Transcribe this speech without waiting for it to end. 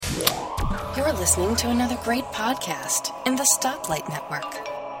You're listening to another great podcast in the Stoplight Network.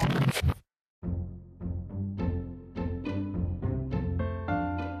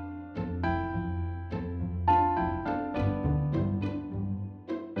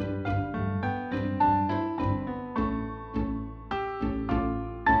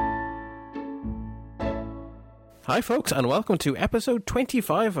 Hi folks, and welcome to episode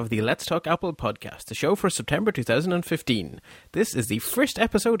 25 of the Let's Talk Apple podcast, the show for September 2015. This is the first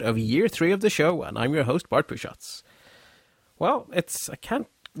episode of year 3 of the show, and I'm your host, Bart Buschatz. Well, I can't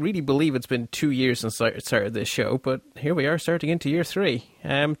really believe it's been 2 years since I started this show, but here we are starting into year 3.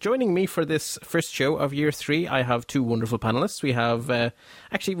 Joining me for this first show of year 3, I have two wonderful panellists. We have,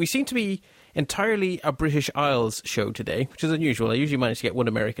 we seem to be entirely a British Isles show today, which is unusual. I usually manage to get one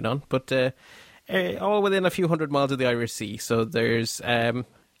American on, but all within a few hundred miles of the Irish Sea. So there's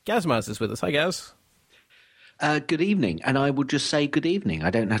Gazmaz is with us. Hi, Gaz. Good evening. And I would just say good evening. I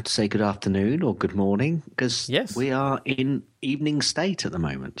don't have to say good afternoon or good morning because we are in evening state at the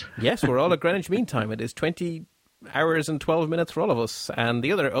moment. Yes, we're all at Greenwich Mean Time. It is 20 hours and 12 minutes for all of us. And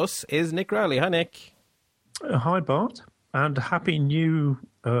the other us is Nick Rowley. Hi, Nick. Hi, Bart. And happy new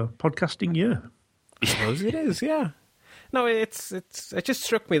podcasting year. I suppose it is, yeah. No, it just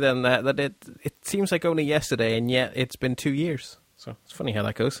struck me then that it seems like only yesterday, and yet it's been 2 years. So it's funny how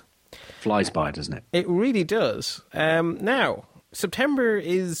that goes. Flies by, doesn't it? It really does. Now, September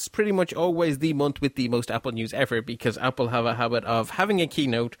is pretty much always the month with the most Apple news ever, because Apple have a habit of having a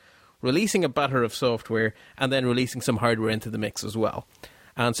keynote, releasing a batter of software, and then releasing some hardware into the mix as well.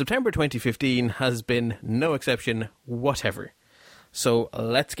 And September 2015 has been no exception whatever. So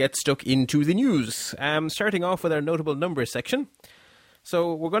let's get stuck into the news. Starting off with our notable numbers section.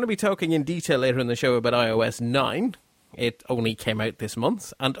 So we're going to be talking in detail later in the show about iOS 9. It only came out this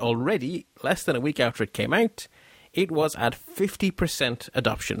month, and already, less than a week after it came out, it was at 50%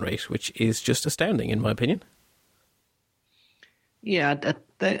 adoption rate, which is just astounding in my opinion. Yeah,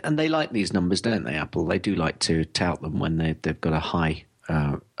 they like these numbers, don't they, Apple? They do like to tout them when they've got a high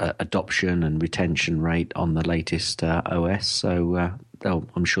adoption and retention rate on the latest OS, so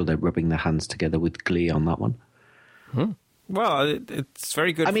I'm sure they're rubbing their hands together with glee on that one. Well, it's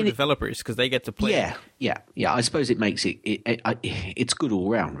very good for developers because they get to play. Yeah. I suppose it makes it's good all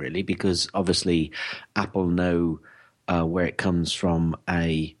round, really, because obviously Apple know where it comes from.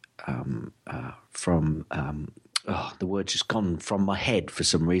 The word just gone from my head for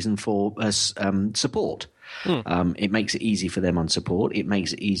some reason for support. It makes it easy for them on support. It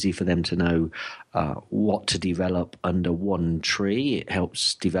makes it easy for them to know what to develop under one tree. It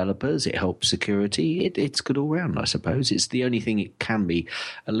helps developers. It helps security. It's good all round, I suppose. It's the only thing it can be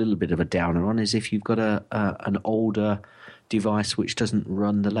a little bit of a downer on is if you've got an older device which doesn't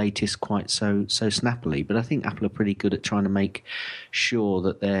run the latest quite so snappily. But I think Apple are pretty good at trying to make sure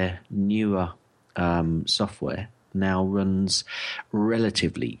that their newer software now runs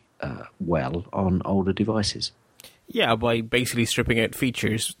relatively well on older devices. Yeah, by basically stripping out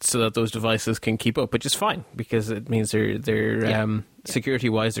features so that those devices can keep up, which is fine because it means they're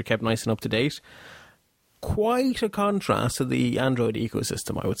security-wise they're kept nice and up to date. Quite a contrast to the Android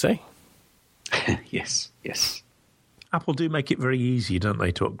ecosystem, I would say. Yes. Apple do make it very easy, don't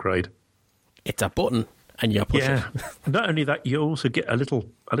they, to upgrade? It's a button, and you push it. Not only that, you also get a little.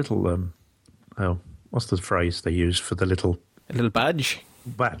 What's the phrase they use for the little? A little badge.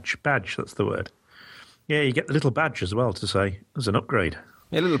 Badge, that's the word. Yeah, you get the little badge as well to say there's an upgrade.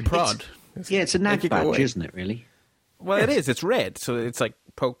 A little prod. It's a nag badge, isn't it, really? Well, yes. It is. It's red, so it's like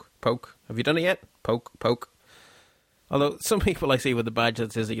poke. Have you done it yet? Poke. Although some people I see with the badge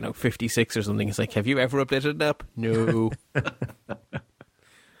that says, 56 or something, it's like, have you ever updated it up? No.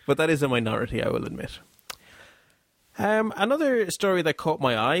 But that is a minority, I will admit. Another story that caught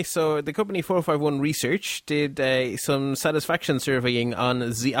my eye. So the company 451 Research did some satisfaction surveying on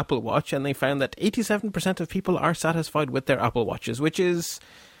the Apple Watch, and they found that 87% of people are satisfied with their Apple Watches, which is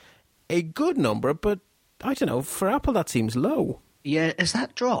a good number, but I don't know, for Apple that seems low. Yeah, has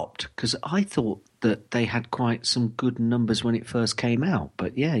that dropped? Because I thought that they had quite some good numbers when it first came out,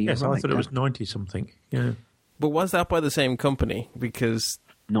 but yeah, you're right. I thought it was 90-something, yeah. But was that by the same company? Because...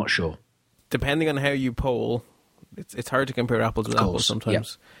 Not sure. Depending on how you poll... It's hard to compare apples with apples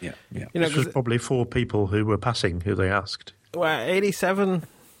sometimes. Yeah. This was probably 4 people who were passing who they asked. Well, 87?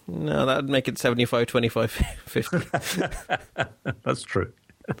 No, that would make it 75, 25, 50. That's true.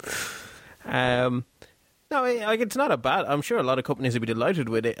 No, it's not a bad... I'm sure a lot of companies would be delighted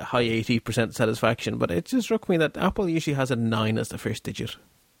with it, high 80% satisfaction, but it just struck me that Apple usually has a 9 as the first digit.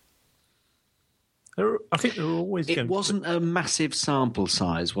 I think there were always... It wasn't a massive sample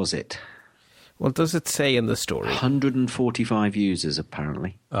size, was it? Well, does it say in the story? 145 users,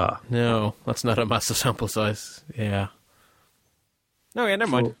 apparently. No, that's not a massive sample size. Yeah. No, yeah, never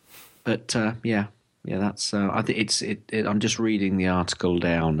mind. But yeah, that's. I think I'm just reading the article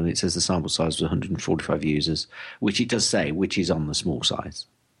down, and it says the sample size was 145 users, which it does say, which is on the small size.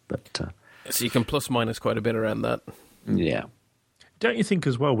 But so you can plus minus quite a bit around that. Yeah. Don't you think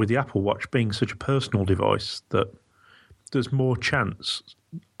as well, with the Apple Watch being such a personal device, that there's more chance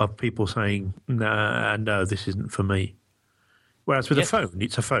of people saying, no, this isn't for me? Whereas with a phone,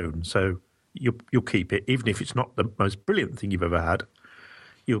 it's a phone, so you'll keep it, even if it's not the most brilliant thing you've ever had.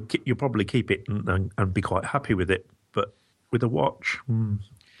 You'll probably keep it and be quite happy with it. But with a watch,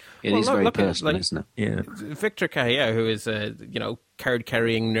 it is very personal, isn't it? Yeah. Victor Kahia, who is a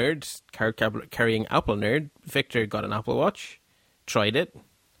card-carrying nerd, card-carrying Apple nerd, Victor got an Apple Watch, tried it,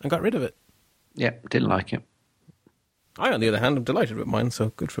 and got rid of it. Yeah, didn't like it. I, on the other hand, am delighted with mine, so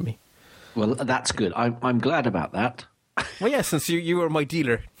good for me. Well, that's good. I'm glad about that. Well, yeah, since you were my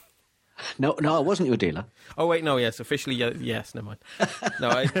dealer. No, I wasn't your dealer. Oh, wait, no, yes, officially, yes, never mind.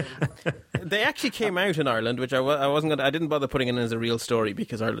 No, they actually came out in Ireland, which I didn't bother putting in as a real story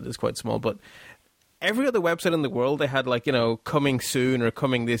because Ireland is quite small, but every other website in the world, they had coming soon or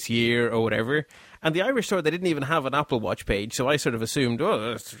coming this year or whatever. And the Irish store, they didn't even have an Apple Watch page, so I sort of assumed,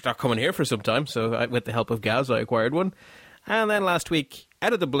 it's not coming here for some time. So with the help of Gaz, I acquired one. And then last week,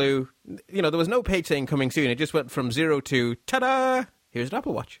 out of the blue, there was no page saying coming soon. It just went from 0 to, ta-da, here's an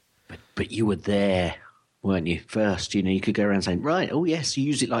Apple Watch. But you were there, weren't you? First, you could go around saying, right, oh yes, you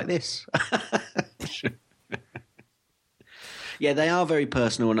use it like this. Yeah, they are very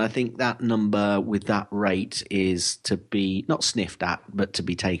personal, and I think that number with that rate is to be not sniffed at, but to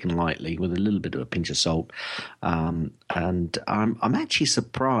be taken lightly with a little bit of a pinch of salt. And I'm actually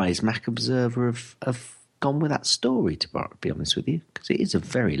surprised Mac Observer have gone with that story, to be honest with you, because it is a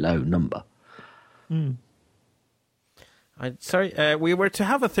very low number. We were to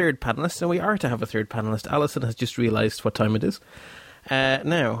have a third panellist, and we are to have a third panellist. Alison has just realised what time it is.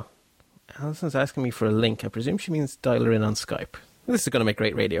 Now, Alison's asking me for a link. I presume she means dial her in on Skype. This is going to make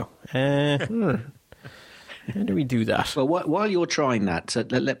great radio. How do we do that? Well, while you're trying that,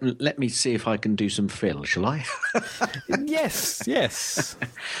 let me see if I can do some fill, shall I? Yes.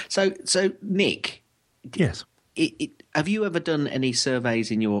 So Nick. Yes. Have you ever done any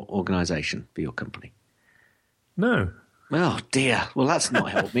surveys in your organisation for your company? No. Oh, dear. Well, that's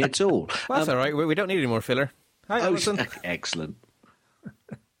not helped me at all. Well, that's all right. We don't need any more filler. Hi, Alison. Excellent.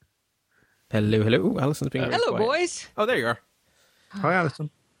 Hello. Alison's being very Hello, quiet. boys. Oh, there you are. Hi, Alison.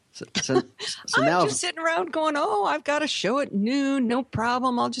 So I'm now just sitting around going, I've got a show at noon. No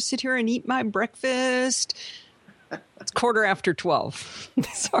problem. I'll just sit here and eat my breakfast. It's 12:15.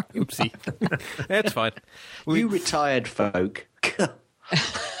 Sorry. Oopsie. That's fine. you retired folk.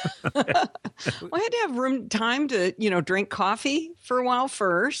 Well, I had to have time to, drink coffee for a while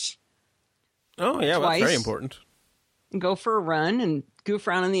first. Oh, yeah, well, that's very important. And go for a run and goof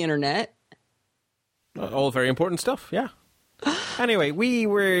around on the internet. All very important stuff, yeah. Anyway, we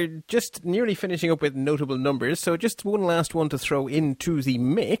were just nearly finishing up with notable numbers, so just one last one to throw into the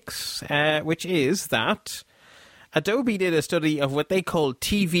mix, which is that Adobe did a study of what they call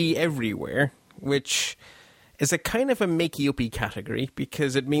TV Everywhere, which is a kind of a makey-uppy category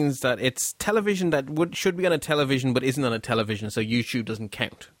because it means that it's television that should be on a television but isn't on a television, so YouTube doesn't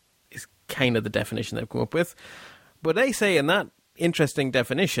count, is kind of the definition they've come up with. But they say in that interesting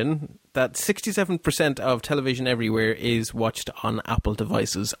definition that 67% of television everywhere is watched on Apple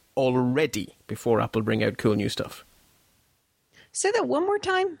devices already before Apple bring out cool new stuff. Say that one more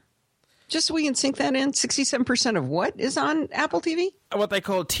time, just so we can sink that in. 67% of what is on Apple TV? What they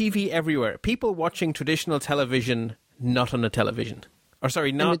call TV everywhere. People watching traditional television not on a television. Or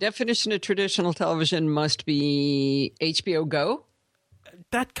sorry, not... And the definition of traditional television must be HBO Go?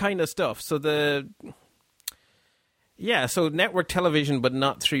 That kind of stuff. So so network television, but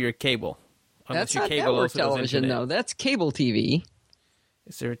not through your cable. That's not network television, though. That's cable TV.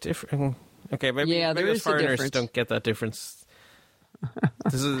 Is there a difference? Okay, maybe there is foreigners a difference. Don't get that difference.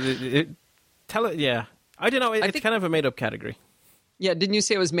 This is yeah. I don't know. It's kind of a made-up category. Yeah, didn't you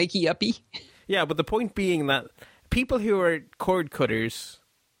say it was makey-uppy? Yeah, but the point being that people who are cord cutters,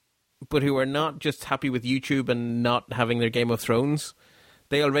 but who are not just happy with YouTube and not having their Game of Thrones,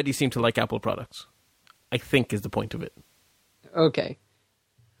 they already seem to like Apple products. I think is the point of it. Okay.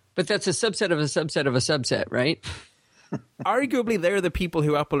 But that's a subset of a subset of a subset, right? Arguably, they're the people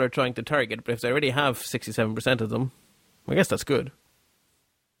who Apple are trying to target, but if they already have 67% of them, I guess that's good.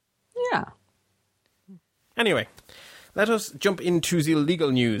 Yeah. Anyway, let us jump into the legal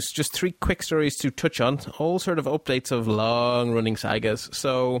news. Just 3 quick stories to touch on, all sort of updates of long-running sagas.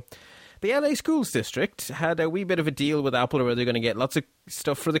 So, The LA Schools District had a wee bit of a deal with Apple where they're going to get lots of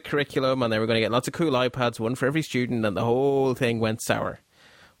stuff for the curriculum and they were going to get lots of cool iPads, one for every student, and the whole thing went sour.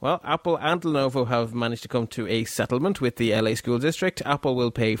 Well, Apple and Lenovo have managed to come to a settlement with the LA School District. Apple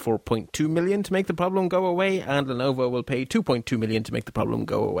will pay $4.2 million to make the problem go away, and Lenovo will pay $2.2 million to make the problem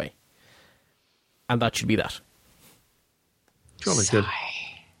go away. And that should be that. Jolly good.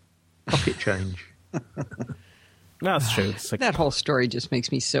 Pocket change. That's true. It's like, That whole story just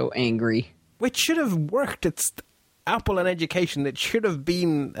makes me so angry. which should have worked. It's Apple and education. It should have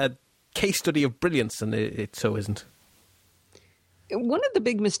been a case study of brilliance, and it so isn't. One of the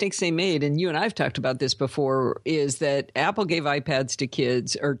big mistakes they made, and you and I have talked about this before, is that Apple gave iPads to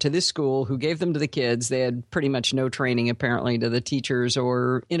kids, or to this school, who gave them to the kids. They had pretty much no training, apparently, to the teachers,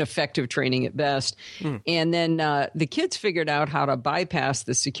 or ineffective training at best. And then the kids figured out how to bypass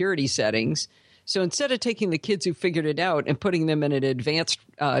the security settings. So instead of taking the kids who figured it out and putting them in an advanced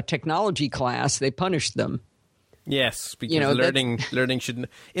technology class, they punished them. Yes, because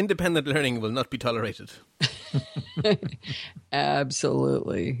independent learning will not be tolerated.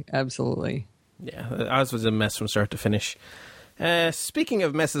 Absolutely. Yeah, ours was a mess from start to finish. Speaking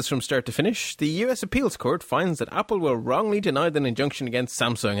of messes from start to finish, the US Appeals Court finds that Apple were wrongly denied an injunction against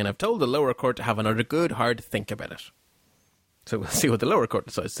Samsung and have told the lower court to have another good hard think about it. So we'll see what the lower court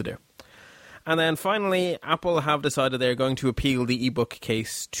decides to do. And then finally, Apple have decided they're going to appeal the ebook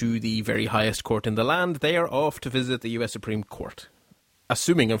case to the very highest court in the land. They are off to visit the US Supreme Court.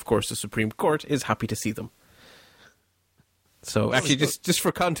 Assuming, of course, the Supreme Court is happy to see them. So actually, just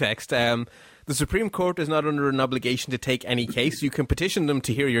for context, the Supreme Court is not under an obligation to take any case. You can petition them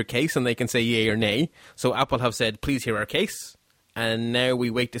to hear your case and they can say yay or nay. So Apple have said, please hear our case. And now we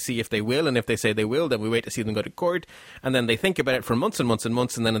wait to see if they will, and if they say they will, then we wait to see them go to court, and then they think about it for months and months and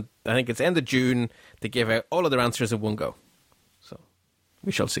months, and then I think it's end of June, they give out all of their answers in one go. So,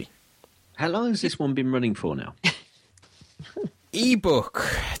 we shall see. How long has this one been running for now? Ebook.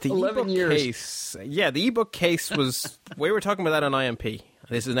 The 11 ebook years. case. Yeah, the ebook case was, we were talking about that on IMP.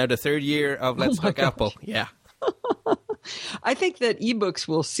 This is now the third year of Let's Talk Apple. Yeah. I think that ebooks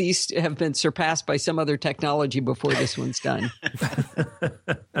will cease to have been surpassed by some other technology before this one's done.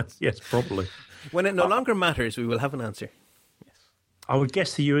 Yes, probably. When it no longer matters, we will have an answer. I would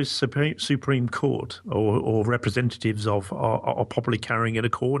guess the US Supreme Court or representatives of are probably carrying it a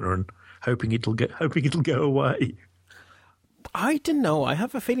corner and hoping it'll go away. I don't know. I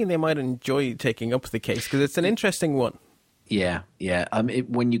have a feeling they might enjoy taking up the case because it's an interesting one. Yeah.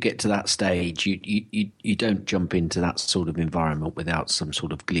 When you get to that stage, you don't jump into that sort of environment without some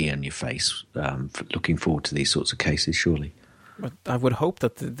sort of glee on your face, looking forward to these sorts of cases, surely. But I would hope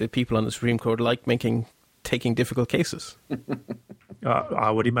that the people on the Supreme Court like taking difficult cases. I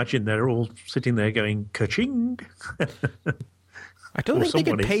would imagine they're all sitting there going, ka-ching. I don't Or think they get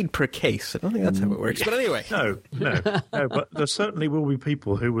someone is. paid per case. I don't think that's how it works. But anyway. No, but there certainly will be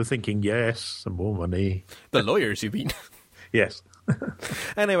people who were thinking, yes, some more money. The lawyers, you mean? Yes.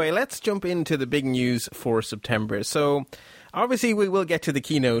 Anyway, let's jump into the big news for September. So, obviously, we will get to the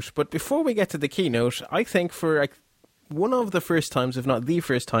keynote. But before we get to the keynote, I think for one of the first times, if not the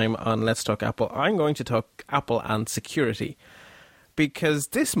first time on Let's Talk Apple, I'm going to talk Apple and security. Because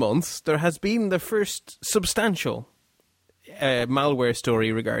this month, there has been the first substantial malware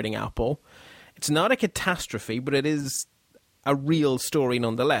story regarding Apple. It's not a catastrophe, but it is a real story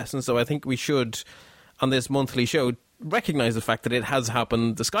nonetheless. And so I think we should, on this monthly show, recognize the fact that it has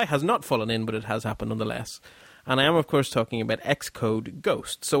happened. The sky has not fallen in, but it has happened nonetheless. And I am, of course, talking about Xcode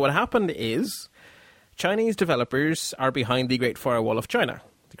Ghost. So what happened is Chinese developers are behind the Great Firewall of China.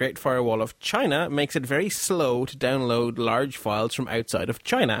 The Great Firewall of China makes it very slow to download large files from outside of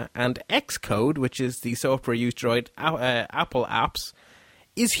China. And Xcode, which is the software used to write Apple apps,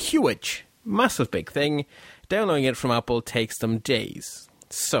 is huge. Massive big thing. Downloading it from Apple takes them days.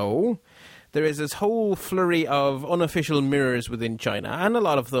 So there is this whole flurry of unofficial mirrors within China, and a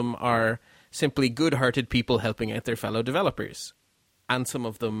lot of them are simply good-hearted people helping out their fellow developers. And some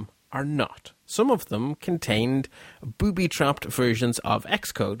of them are not. Some of them contained booby-trapped versions of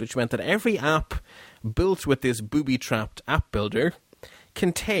Xcode, which meant that every app built with this booby-trapped app builder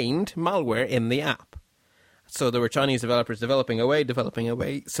contained malware in the app. So there were Chinese developers developing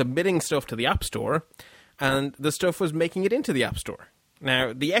away, submitting stuff to the App Store, and the stuff was making it into the App Store.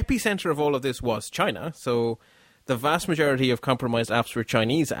 Now, the epicenter of all of this was China, so the vast majority of compromised apps were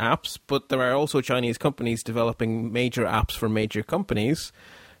Chinese apps, but there are also Chinese companies developing major apps for major companies.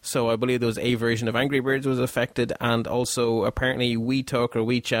 So I believe there was a version of Angry Birds was affected, and also apparently WeTalk or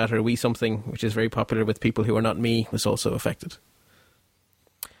WeChat or WeSomething, which is very popular with people who are not me, was also affected.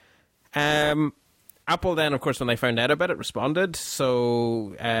 Apple then, of course, when they found out about it, responded.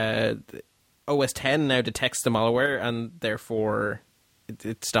 So OS X now detects the malware, and therefore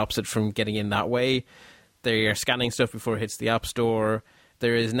it stops it from getting in that way. They are scanning stuff before it hits the App Store.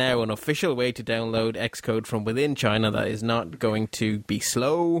 There is now an official way to download Xcode from within China that is not going to be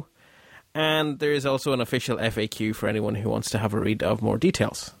slow. And there is also an official FAQ for anyone who wants to have a read of more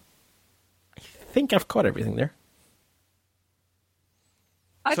details. I think I've caught everything there.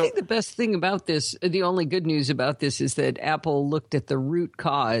 I think the best thing about this, the only good news about this, is that Apple looked at the root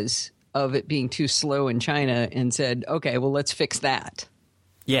cause of it being too slow in China and said, okay, well, let's fix that.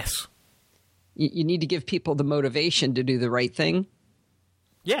 Yes. You need to give people the motivation to do the right thing.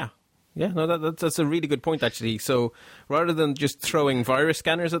 Yeah. Yeah, no, that's a really good point, actually. So rather than just throwing virus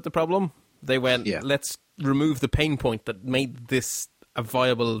scanners at the problem, they went, let's remove the pain point that made this a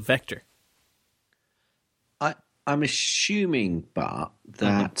viable vector. I'm assuming, Bart,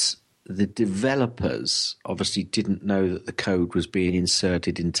 that the developers obviously didn't know that the code was being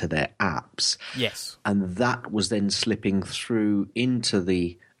inserted into their apps. Yes. And that was then slipping through into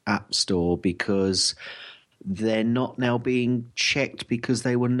the App Store because they're not now being checked because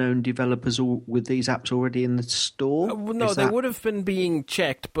they were known developers with these apps already in the store? No, they would have been being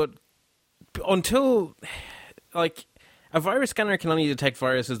checked, but until, like, a virus scanner can only detect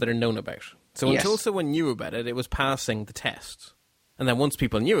viruses that are known about. So until someone knew about it, it was passing the test. And then once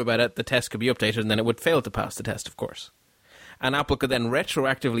people knew about it, the test could be updated, and then it would fail to pass the test, of course. And Apple could then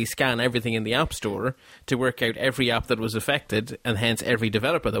retroactively scan everything in the App Store to work out every app that was affected, and hence every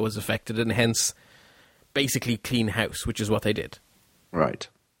developer that was affected, and hence basically clean house, which is what they did. Right.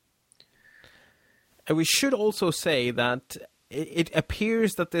 And we should also say that it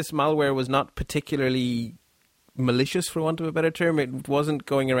appears that this malware was not particularly malicious, for want of a better term. It wasn't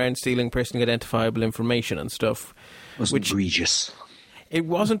going around stealing personally identifiable information and stuff. It wasn't egregious. It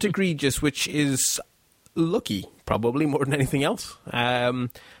wasn't egregious, which is lucky, probably, more than anything else.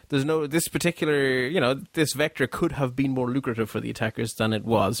 This particular, this vector could have been more lucrative for the attackers than it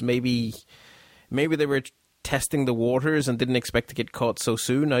was. Maybe they were testing the waters and didn't expect to get caught so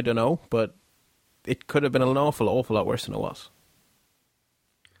soon. I don't know, but it could have been an awful lot worse than it was.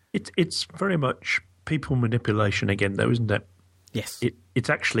 It's very much people manipulation again, though, isn't it? Yes. It's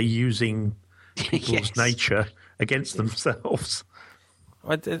actually using people's nature against themselves.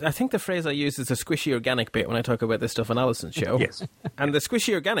 I think the phrase I use is a squishy organic bit when I talk about this stuff on Alison's show. Yes. And the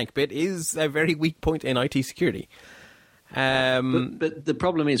squishy organic bit is a very weak point in IT security. But the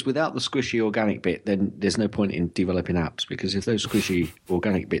problem is, without the squishy organic bit, then there's no point in developing apps, because if those squishy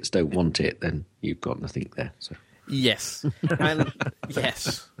organic bits don't want it, then you've got nothing there. So. Yes. And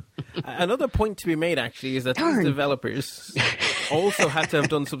yes. Another point to be made, actually, is that these developers also had to have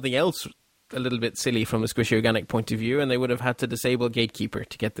done something else a little bit silly from a squishy organic point of view, and they would have had to disable Gatekeeper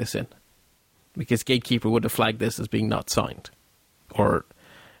to get this in. Because Gatekeeper would have flagged this as being not signed or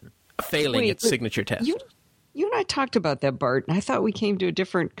failing its signature test. You and I talked about that, Bart, and I thought we came to a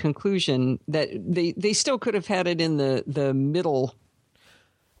different conclusion, that they still could have had it in the middle.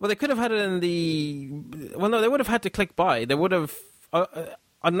 Well, they could have had it in the... Well, no, they would have had to click buy. They would have...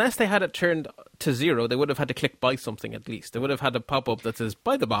 unless they had it turned to 0, they would have had to click buy something at least. They would have had a pop-up that says,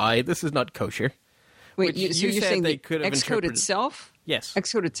 by the by, this is not kosher. Wait, so you're saying they could have Xcode itself? Yes.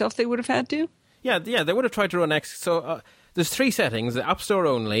 Xcode itself they would have had to? Yeah, they would have tried to run X. So there's 3 settings: the App Store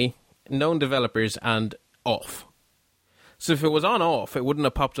only, known developers, and off. So if it was on off, it wouldn't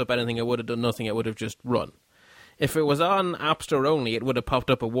have popped up anything. It would have done nothing. It would have just run. If it was on App Store only, it would have popped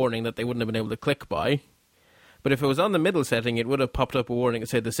up a warning that they wouldn't have been able to click buy. But if it was on the middle setting, it would have popped up a warning that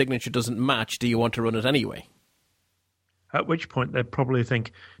said the signature doesn't match. Do you want to run it anyway? At which point they'd probably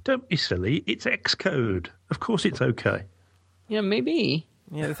think, don't be silly, it's Xcode. Of course it's okay. Yeah, maybe.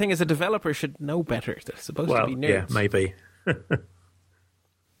 Yeah, the thing is, a developer should know better. They're supposed to be nerds. Yeah, maybe.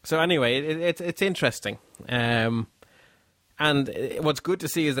 So anyway, it's interesting. And what's good to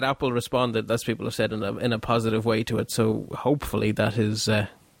see is that Apple responded, as people have said, in a positive way to it. So hopefully that is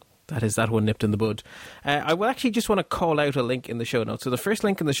that one nipped in the bud. I will actually just want to call out a link in the show notes. So the first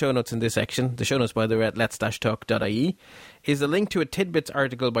link in the show notes in this section, the show notes, by the way, at lets-talk.ie, is a link to a Tidbits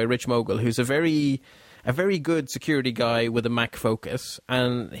article by Rich Mogul, who's a very good security guy with a Mac focus.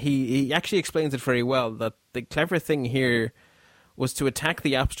 And he actually explains it very well, that the clever thing here was to attack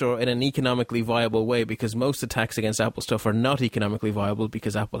the App Store in an economically viable way, because most attacks against Apple stuff are not economically viable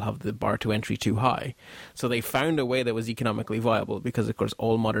because Apple have the bar to entry too high. So they found a way that was economically viable because, of course,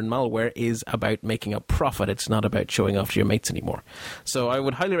 all modern malware is about making a profit. It's not about showing off to your mates anymore. So I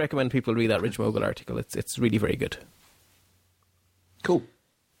would highly recommend people read that Rich Mogul article. It's really very good. Cool.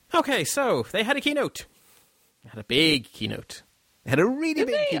 Okay, so they had a keynote. They had a big keynote. It had a really Did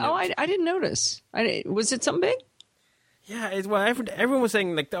big they? keynote. Oh, I didn't notice. Was it something big? Yeah, everyone was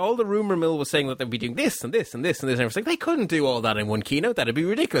saying, like, all the rumor mill was saying that they'd be doing this and this and this and this. And I was like, they couldn't do all that in one keynote. That'd be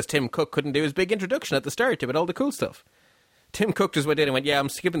ridiculous. Tim Cook couldn't do his big introduction at the start to it, all the cool stuff. Tim Cook just went in and went, yeah, I'm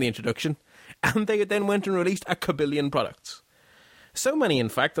skipping the introduction. And they then went and released a kabillion products. So many, in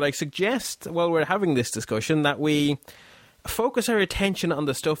fact, that I suggest, while we're having this discussion, that we focus our attention on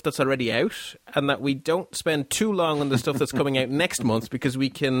the stuff that's already out and that we don't spend too long on the stuff that's coming out next month, because we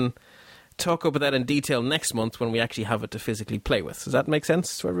can talk about that in detail next month when we actually have it to physically play with. Does that make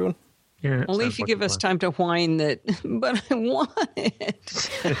sense to everyone? Yeah. Only if you give us time to whine that, but I want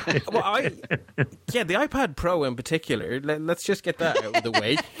it. Well, the iPad Pro in particular, let's just get that out of the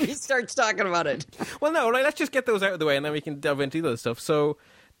way. He starts talking about it. Well, no, right, let's just get those out of the way and then we can delve into those stuff. So,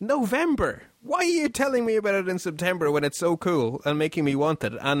 November. Why are you telling me about it in September when it's so cool and making me want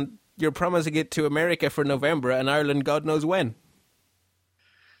it? And you're promising it to America for November and Ireland God knows when.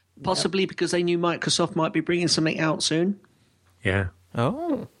 Possibly because they knew Microsoft might be bringing something out soon. Yeah.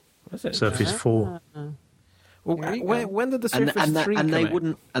 Oh, was it? Surface 4. Well, when did the Surface 3 come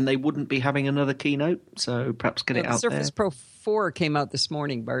out? They wouldn't be having another keynote, so perhaps get it out there. The Surface Pro 4 came out this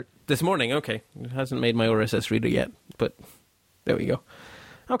morning, Bart. This morning, okay. It hasn't made my RSS reader yet, but there we go.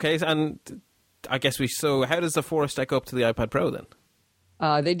 Okay, and I guess so how does the 4 stack up to the iPad Pro then?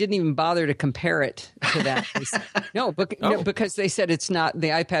 They didn't even bother to compare it to that. No, because they said it's not. The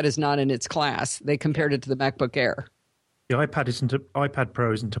iPad is not in its class. They compared it to the MacBook Air. The iPad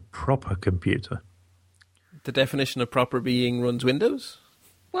Pro isn't a proper computer. The definition of proper being runs Windows?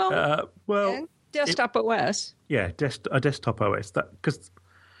 Well, desktop OS. Yeah, a desktop OS. Because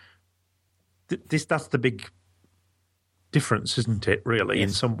that's the big difference, isn't it? Really, yes.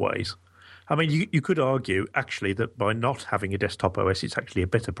 In some ways. I mean, you could argue, actually, that by not having a desktop OS, it's actually a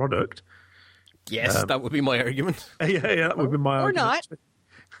better product. Yes, that would be my argument. Yeah, that would be my argument.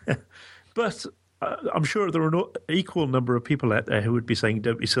 Or not. But I'm sure there are an equal number of people out there who would be saying,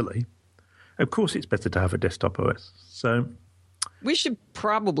 don't be silly. Of course it's better to have a desktop OS. So we should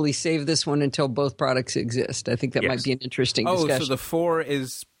probably save this one until both products exist. I think that might be an interesting discussion. Oh, so the 4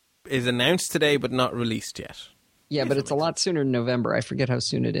 is announced today but not released yet. Yeah, but it's a lot sooner than November. I forget how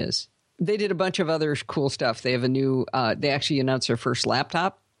soon it is. They did a bunch of other cool stuff. They have a new they actually announced their first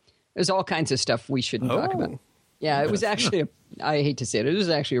laptop. There's all kinds of stuff we shouldn't talk about. Yeah, it was actually I hate to say it. It was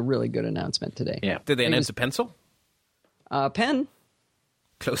actually a really good announcement today. Yeah. Did they announce a pencil? Pen.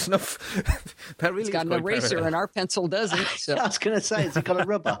 Close enough. That really it's got an eraser, and our pencil doesn't. So. I was going to say, it's got a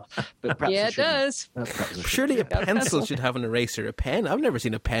rubber. But yeah, it does. Surely a pencil should have an eraser. A pen? I've never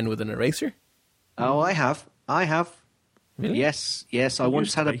seen a pen with an eraser. Oh, I have. Really? Yes. I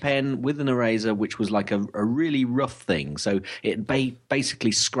once had a pen with an eraser, which was like a really rough thing. So it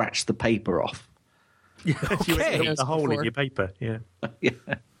basically scratched the paper off. Yeah, okay. You the hole in your paper. Yeah. Yeah.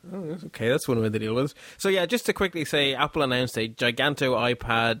 Oh, okay, that's one way to deal with it. So yeah, just to quickly say, Apple announced a Giganto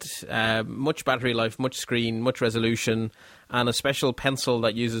iPad, much battery life, much screen, much resolution, and a special pencil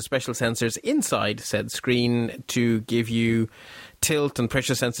that uses special sensors inside said screen to give you tilt and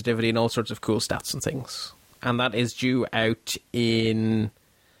pressure sensitivity and all sorts of cool stats and things. And that is due out in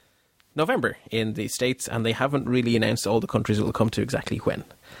November in the States, and they haven't really announced all the countries it will come to exactly when.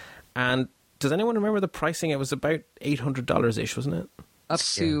 And does anyone remember the pricing? It was about $800-ish, wasn't it? Up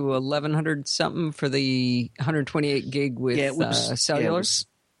to $1,100 something for the 128 gig with cellular. Yeah,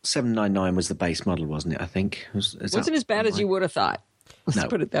 $799 was the base model, wasn't it? I think wasn't as bad as you would have thought. Let's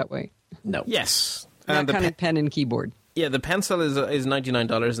put it that way. No. Yes, and the kind of pen and keyboard. Yeah, the pencil is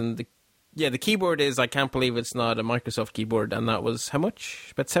 $99, and the keyboard is. I can't believe it's not a Microsoft keyboard, and that was how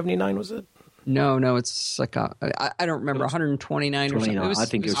much? About $79, was it? No, it's like I don't remember, $129 or something. I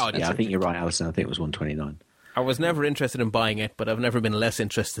think it was. I think you're right, Alison. I think it was $129. I was never interested in buying it, but I've never been less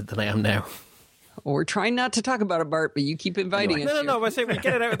interested than I am now. Well, we're trying not to talk about it, Bart, but you keep inviting us. No. I say we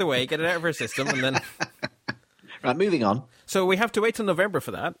get it out of the way, get it out of our system, and then... Right, moving on. So we have to wait till November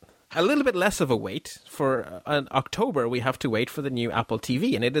for that. A little bit less of a wait. For October, we have to wait for the new Apple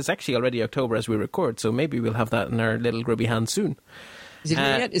TV, and it is actually already October as we record, so maybe we'll have that in our little grubby hands soon. Is it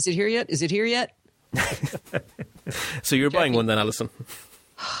here yet? Is it here yet? Is it here yet? So you're buying one then, Alison?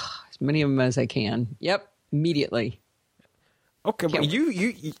 As many of them as I can. Yep. Immediately. Okay, but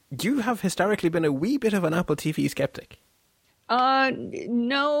you have historically been a wee bit of an Apple TV skeptic.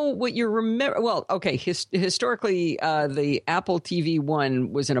 No, what you remember... Well, okay, historically, the Apple TV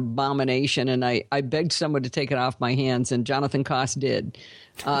 1 was an abomination, and I begged someone to take it off my hands, and Jonathan Koss did.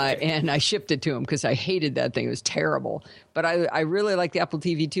 and I shipped it to him because I hated that thing. It was terrible. But I really like the Apple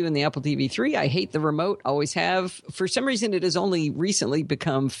TV 2 and the Apple TV 3. I hate the remote, always have. For some reason, it has only recently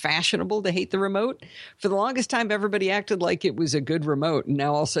become fashionable to hate the remote. For the longest time, everybody acted like it was a good remote. And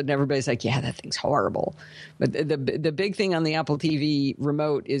now all of a sudden, everybody's like, yeah, that thing's horrible. But the big thing on the Apple TV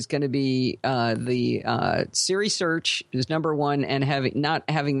remote is going to be the Siri search is number one, and not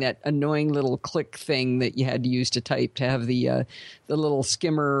having that annoying little click thing that you had to use to type to have the little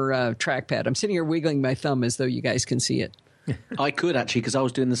skimmer trackpad. I'm sitting here wiggling my thumb as though you guys can see it. I could actually, because I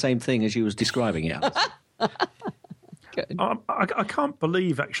was doing the same thing as you was describing it. Good. I can't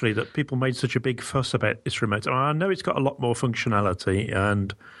believe actually that people made such a big fuss about this remote. I know it's got a lot more functionality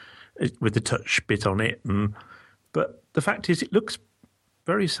and with the touch bit on it, but the fact is it looks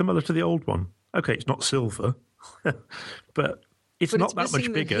very similar to the old one. Okay, it's not silver, but it's not that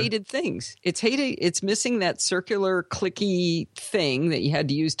much bigger. The hated things. It's missing that circular clicky thing that you had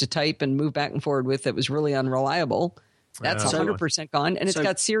to use to type and move back and forward with that was really unreliable. That's 100% gone, and it's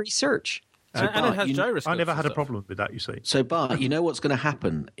got Siri search. So and it has gyroscopes. I never had a problem with that, you see. So, Bart, you know what's going to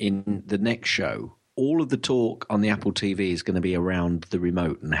happen in the next show? All of the talk on the Apple TV is going to be around the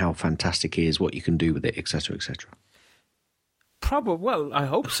remote and how fantastic it is, what you can do with it, etc., etc. Probably. Well, I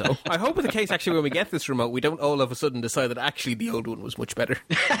hope so. I hope in the case, actually, when we get this remote, we don't all of a sudden decide that actually the old one was much better.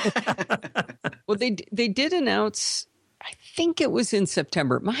 Well, they did announce... I think it was in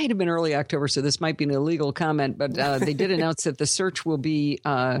September. It might have been early October, so this might be an illegal comment, but they did announce that the search will be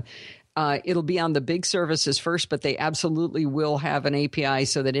it'll be on the big services first, but they absolutely will have an API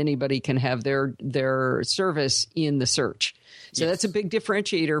so that anybody can have their service in the search. So that's a big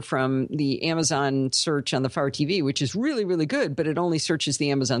differentiator from the Amazon search on the Fire TV, which is really, really good, but it only searches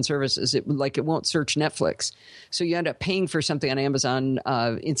the Amazon services. It won't search Netflix. So you end up paying for something on Amazon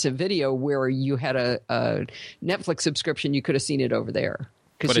Instant Video where you had a Netflix subscription. You could have seen it over there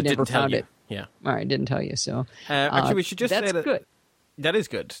because you never found it. Yeah. All right, didn't tell you. So actually, we should just say that good. That is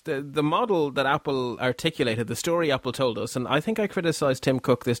good. The model that Apple articulated, the story Apple told us, and I think I criticised Tim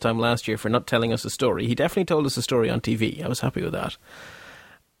Cook this time last year for not telling us a story. He definitely told us a story on TV. I was happy with that.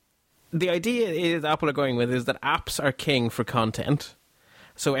 The idea is Apple are going with is that apps are king for content.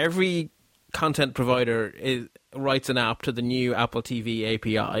 So every content provider writes an app to the new Apple TV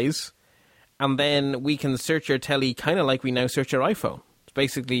APIs, and then we can search your telly kind of like we now search your iPhone. It's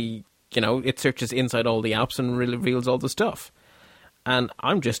basically, it searches inside all the apps and reveals all the stuff. And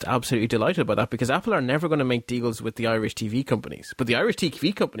I'm just absolutely delighted by that because Apple are never going to make deals with the Irish TV companies. But the Irish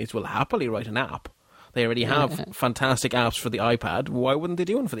TV companies will happily write an app. They already have fantastic apps for the iPad. Why wouldn't they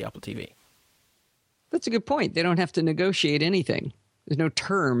do one for the Apple TV? That's a good point. They don't have to negotiate anything. There's no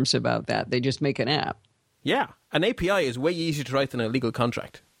terms about that. They just make an app. Yeah. An API is way easier to write than a legal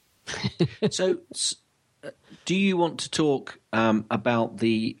contract. So do you want to talk about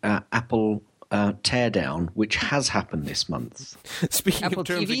the Apple... teardown, which has happened this month. Speaking Apple of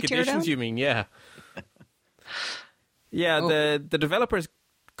terms TV and conditions, teardown? you mean, yeah. Yeah, the developers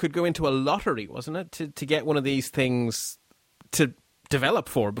could go into a lottery, wasn't it, to get one of these things to develop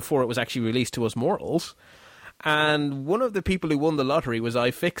for before it was actually released to us mortals. And one of the people who won the lottery was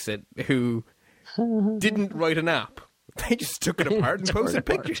iFixit, who didn't write an app. They just took it apart and posted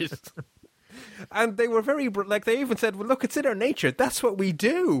pictures. And they were very, they even said, well, look, it's in our nature. That's what we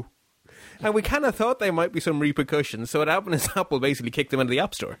do. And we kind of thought there might be some repercussions. So what happened is Apple basically kicked them into the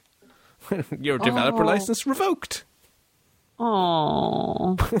App Store. Your developer license revoked.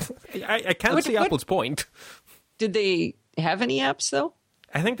 Oh, I can't see Apple's point. Did they have any apps, though?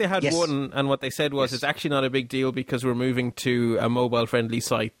 I think they had one, and what they said was it's actually not a big deal because we're moving to a mobile-friendly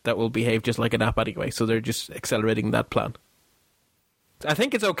site that will behave just like an app anyway. So they're just accelerating that plan. I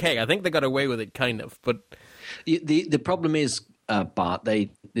think it's okay. I think they got away with it, kind of. But the problem is... Bart, they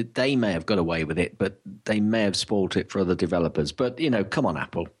may have got away with it, but they may have spoiled it for other developers. But, come on,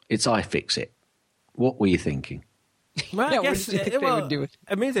 Apple. It's iFixit. What were you thinking? Well, I guess they would do it?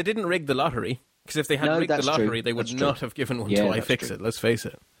 It means they didn't rig the lottery. Because if they had rigged the lottery, they would not have given one to iFixit, let's face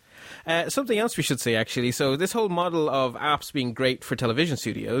it. Something else we should say, actually. So this whole model of apps being great for television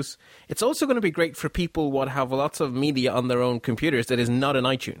studios, it's also going to be great for people who have lots of media on their own computers that is not in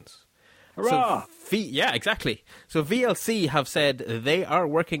iTunes. Hurrah! Yeah, exactly. So VLC have said they are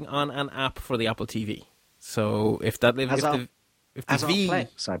working on an app for the Apple TV. So if that as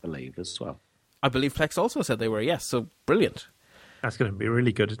Plex, I believe, as well. I believe Plex also said they were. Yes, so brilliant. That's going to be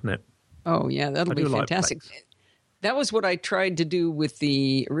really good, isn't it? Oh yeah, that'll be fantastic. That was what I tried to do with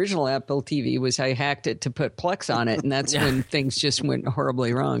the original Apple TV. Was I hacked it to put Plex on it, and that's when things just went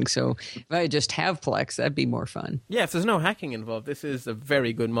horribly wrong. So if I just have Plex, that'd be more fun. Yeah, if there's no hacking involved, this is a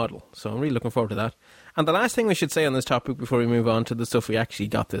very good model. So I'm really looking forward to that. And the last thing we should say on this topic before we move on to the stuff we actually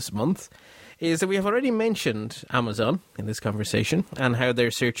got this month is that we have already mentioned Amazon in this conversation and how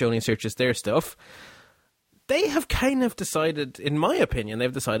their search only searches their stuff. They have kind of decided, in my opinion,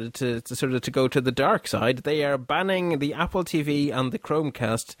 they've decided to go to the dark side. They are banning the Apple TV and the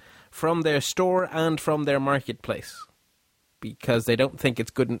Chromecast from their store and from their marketplace because they don't think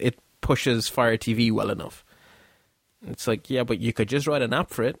it's good and it pushes Fire TV well enough. It's like, yeah, but you could just write an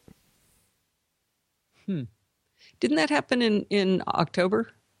app for it. Didn't that happen in October?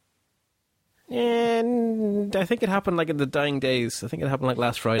 And I think it happened like in the dying days. I think it happened like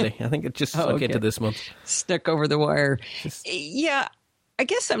last Friday. I think it just snuck into this month. Stuck over the wire. Yeah, I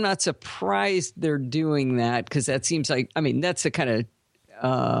guess I'm not surprised they're doing that because that seems like, I mean, that's the kind of,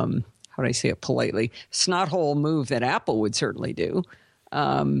 how do I say it politely, snothole move that Apple would certainly do.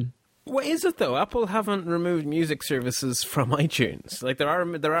 What is it though? Apple haven't removed music services from iTunes. Like there are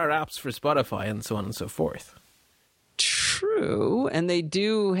apps for Spotify and so on and so forth. True, and they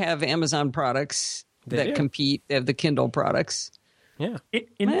do have Amazon products that compete. They have the Kindle products. Yeah,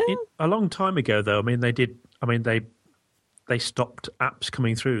 a long time ago, though. I mean, they did. I mean, they stopped apps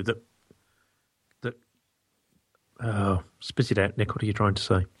coming through that. Spit it out, Nick. What are you trying to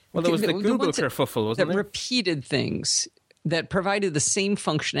say? Well, there was the Google kerfuffle, wasn't there? That repeated things that provided the same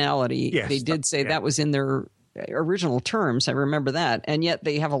functionality. Yes, they did say that was in their original terms. I remember that, and yet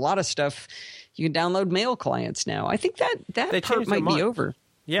they have a lot of stuff. You can download mail clients now. I think that part might be over.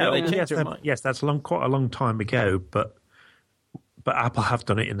 Yeah, they changed their mind. Yes, that's quite a long time ago, but Apple have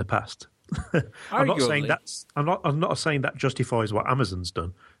done it in the past. I'm not saying that justifies what Amazon's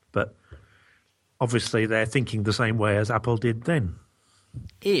done, but obviously they're thinking the same way as Apple did then.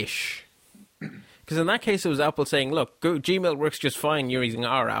 Ish. Because in that case, it was Apple saying, look, Gmail works just fine. You're using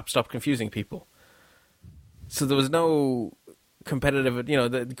our app. Stop confusing people. So there was no competitive,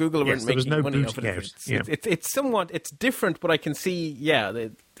 the Google weren't making money off it. It's somewhat, it's different, but I can see,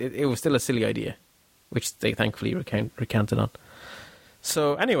 it was still a silly idea, which they thankfully recanted on.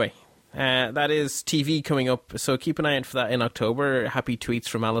 So anyway, that is TV coming up. So keep an eye out for that in October. Happy tweets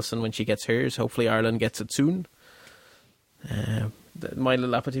from Alison when she gets hers. Hopefully Ireland gets it soon. My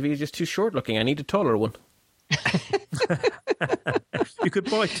little Apple TV is just too short looking. I need a taller one. You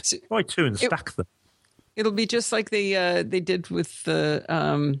could buy two and stack them. It'll be just like they did with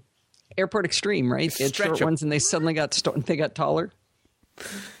the Airport Extreme, right? They had short ones and they suddenly got taller.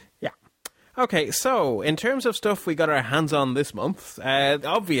 Yeah. Okay, so in terms of stuff we got our hands on this month,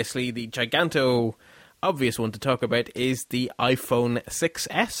 obviously the obvious one to talk about is the iPhone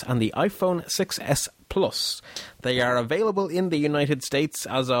 6S and the iPhone 6S Plus. They are available in the United States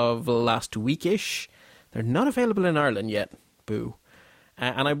as of last weekish. They're not available in Ireland yet. Boo.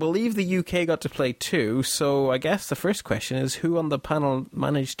 And I believe the UK got to play too, so I guess the first question is who on the panel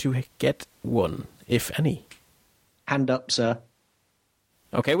managed to get one, if any? Hand up, sir.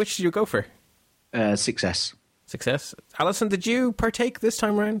 Okay, which did you go for? 6S. 6S. Alison, did you partake this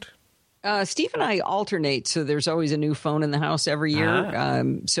time around? Steve and I alternate, so there's always a new phone in the house every year.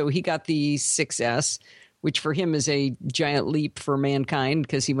 So he got the 6S, which for him is a giant leap for mankind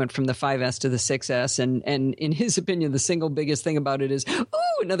because he went from the 5S to the 6S. And in his opinion, the single biggest thing about it is,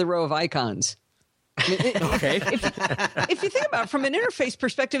 another row of icons. I mean, okay. If you think about it from an interface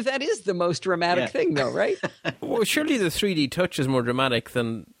perspective, that is the most dramatic thing, though, right? Well, surely the 3D touch is more dramatic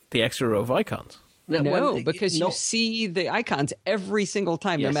than the extra row of icons. No, because you see the icons every single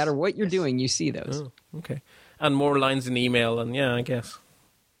time. Yes. No matter what you're doing, you see those. Oh, okay. And more lines in email, and I guess.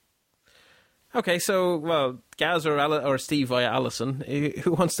 Okay, so, well, Gaz or Steve via Alison,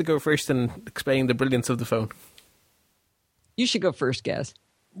 who wants to go first and explain the brilliance of the phone? You should go first, Gaz.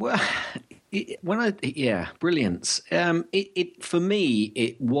 Well, brilliance. For me,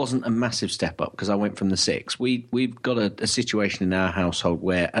 it wasn't a massive step up because I went from the 6. We've got a situation in our household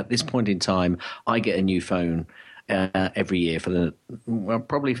where at this point in time, I get a new phone every year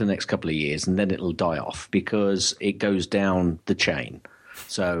probably for the next couple of years, and then it'll die off because it goes down the chain.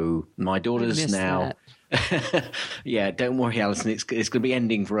 So my daughter's now. Yeah, don't worry, Alison. It's going to be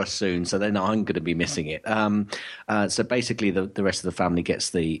ending for us soon, so then I'm going to be missing it. So basically, the rest of the family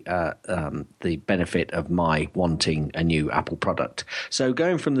gets the benefit of my wanting a new Apple product. So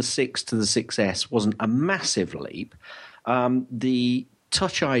going from the 6 to the 6S wasn't a massive leap. The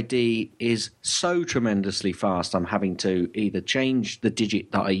Touch ID is so tremendously fast. I'm having to either change the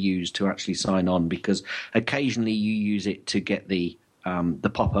digit that I use to actually sign on because occasionally you use it to get the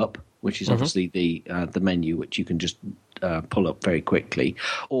pop-up which is obviously the menu which you can just pull up very quickly,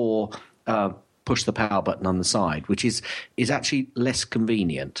 or push the power button on the side, which is actually less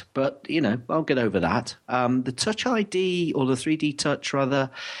convenient. But, I'll get over that. The Touch ID, or the 3D Touch rather,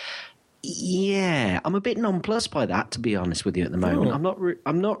 yeah, I'm a bit nonplussed by that, to be honest with you, at the moment.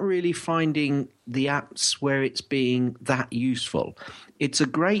 I'm not really finding the apps where it's being that useful. It's a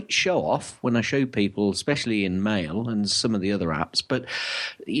great show-off when I show people, especially in Mail and some of the other apps. But,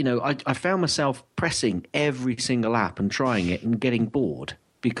 I found myself pressing every single app and trying it and getting bored,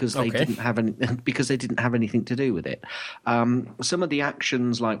 because they didn't have anything to do with it. Some of the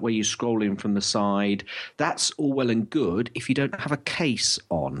actions, like where you scroll in from the side, that's all well and good if you don't have a case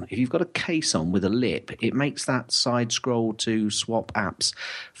on. If you've got a case on with a lip, it makes that side scroll to swap apps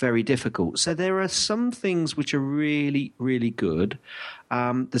very difficult. So there are some things which are really, really good.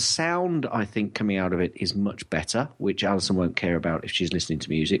 The sound, I think, coming out of it is much better, which Alison won't care about if she's listening to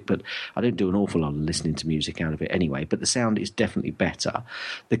music, but I don't do an awful lot of listening to music out of it anyway. But the sound is definitely better.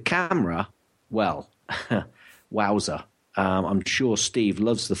 The camera, well, wowzer. I'm sure Steve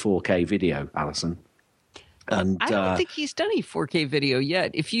loves the 4K video, Alison. And I don't think he's done a 4K video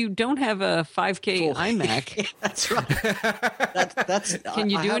yet. If you don't have a 5K iMac, that's right. Can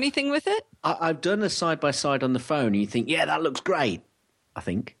you do anything with it? I've done a side-by-side on the phone, and you think, yeah, that looks great, I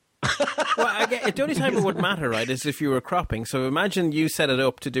think. Well, the only time it would matter, right, is if you were cropping. So imagine you set it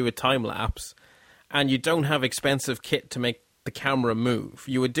up to do a time-lapse, and you don't have expensive kit to make the camera move.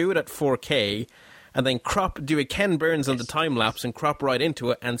 You would do it at 4K, and then do a Ken Burns on the time-lapse and crop right into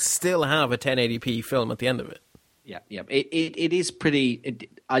it, and still have a 1080p film at the end of it. Yeah. It is pretty.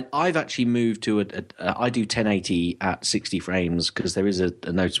 I've actually moved to I do 1080 at 60 frames, because there is a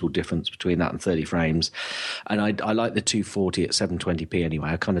noticeable difference between that and 30 frames, and I like the 240 at 720p anyway.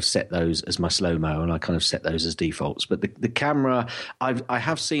 I kind of set those as my slow-mo, and I kind of set those as defaults. But the camera, I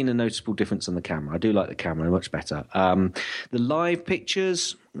have seen a noticeable difference on the camera. I do like the camera much better. The live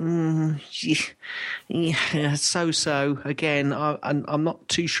pictures, yeah, so again, I'm not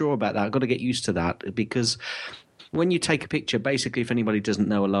too sure about that. I've got to get used to that, because when you take a picture, basically, if anybody doesn't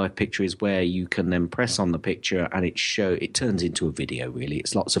know, a live picture is where you can then press on the picture and it turns into a video, really.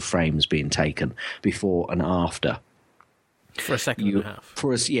 It's lots of frames being taken before and after. For a second and a half.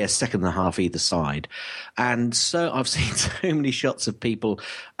 For a second and a half either side. And so I've seen so many shots of people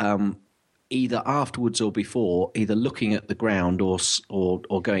either afterwards or before, either looking at the ground or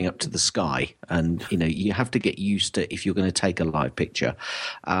going up to the sky. And, you have to get used to if you're going to take a live picture.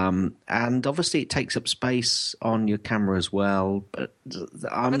 And obviously it takes up space on your camera as well. But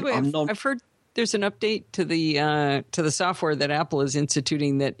By the way, I've heard there's an update to the software that Apple is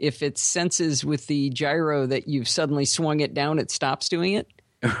instituting, that if it senses with the gyro that you've suddenly swung it down, it stops doing it.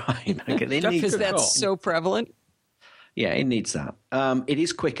 Right. Okay. Because that's so prevalent. Yeah, it needs that. It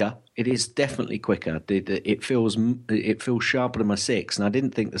is quicker. It is definitely quicker. It feels sharper than my 6, and I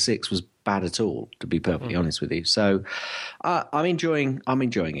didn't think the 6 was bad at all, to be perfectly honest with you. So I'm enjoying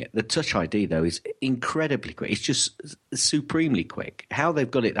it. The Touch ID, though, is incredibly quick. It's just supremely quick. How they've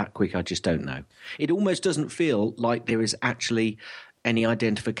got it that quick, I just don't know. It almost doesn't feel like there is actually any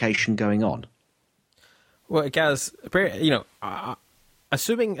identification going on. Well, Gaz,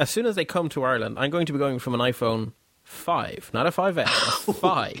 assuming as soon as they come to Ireland, I'm going to be going from an iPhone 5, not a 5S, a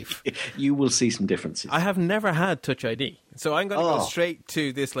 5. You will see some differences. I have never had Touch ID, so I'm going to go straight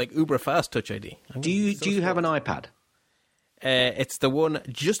to this uber fast Touch ID. Do you have an iPad? It's the one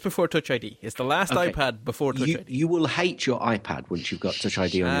just before Touch ID. It's the last iPad before Touch ID. You will hate your iPad once you've got Touch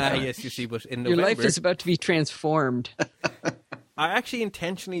ID on your phone. Yes, you see, but in November, your life is about to be transformed. I actually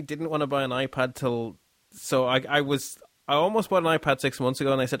intentionally didn't want to buy an iPad so I almost bought an iPad 6 months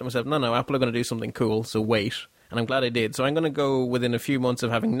ago, and I said to myself, no, Apple are going to do something cool, so wait. And I'm glad I did. So I'm going to go within a few months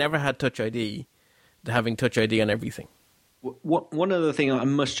of having never had Touch ID to having Touch ID on everything. One other thing I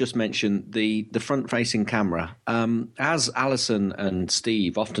must just mention, the front-facing camera. As Alison and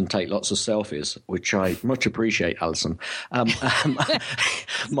Steve often take lots of selfies, which I much appreciate, Alison.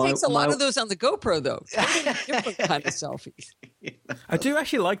 Takes a lot of those on the GoPro, though. Different kind of selfies. I do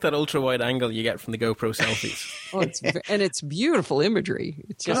actually like that ultra-wide angle you get from the GoPro selfies. And it's beautiful imagery.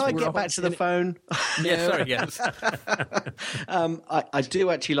 It's just Can I get back to the phone? Yeah, sorry, yes. I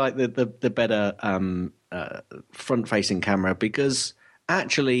do actually like the better front-facing camera, because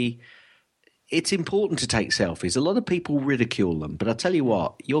actually it's important to take selfies. A lot of people ridicule them, but I tell you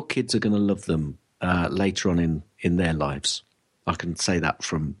what, your kids are going to love them later on in their lives. I can say that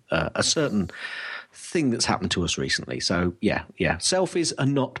from a certain thing that's happened to us recently. So yeah, selfies are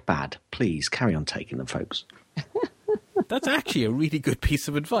not bad. Please carry on taking them, folks. That's actually a really good piece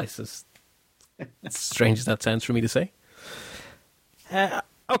of advice. As strange as that sounds for me to say.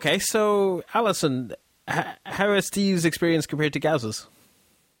 Okay, so Alison, how is Steve's experience compared to Gaz's?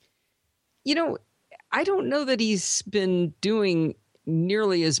 I don't know that he's been doing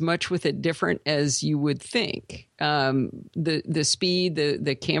nearly as much with it different as you would think. The speed,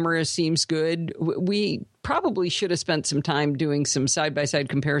 the camera seems good. We probably should have spent some time doing some side-by-side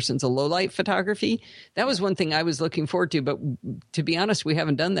comparisons of low-light photography. That was one thing I was looking forward to, but to be honest, we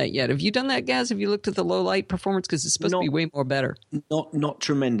haven't done that yet. Have you done that, Gaz? Have you looked at the low-light performance? Because it's supposed to be way more better. Not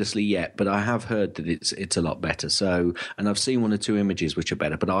tremendously yet, but I have heard that it's a lot better. So, and I've seen one or two images which are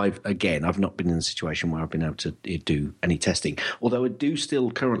better, but I've not been in a situation where I've been able to do any testing. Although I do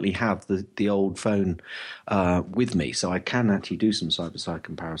still currently have the old phone with me, so I can actually do some side-by-side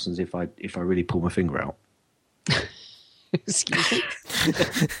comparisons if I really pull my finger out. Excuse me?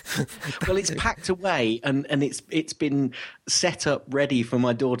 Well, it's packed away and it's been set up ready for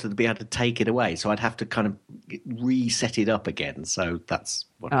my daughter to be able to take it away. So I'd have to kind of reset it up again. So that's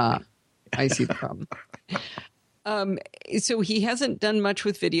what I mean. I see the problem. So he hasn't done much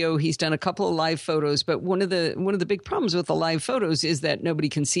with video. He's done a couple of live photos, but one of the big problems with the live photos is that nobody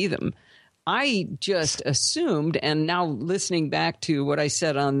can see them. I just assumed, and now listening back to what I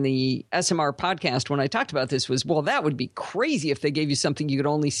said on the SMR podcast when I talked about this was, well, that would be crazy if they gave you something you could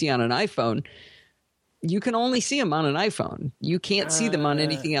only see on an iPhone. You can only see them on an iPhone. You can't see them on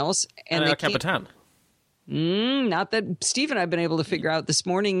anything else. And El Capitan. Not that Steve and I have been able to figure out this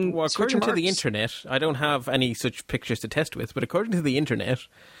morning. Well, according to the internet, I don't have any such pictures to test with, but according to the internet,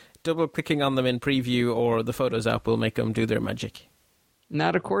 double-clicking on them in Preview or the Photos app will make them do their magic.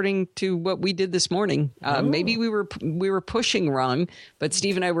 Not according to what we did this morning. Maybe we were pushing wrong, but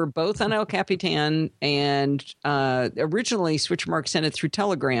Steve and I were both on El Capitan, and originally Switchmark sent it through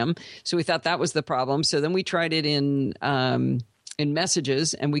Telegram, so we thought that was the problem. So then we tried it in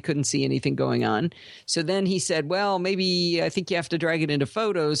Messages, and we couldn't see anything going on. So then he said, well, maybe I think you have to drag it into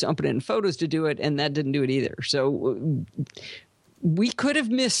Photos, open it in Photos to do it, and that didn't do it either. So we could have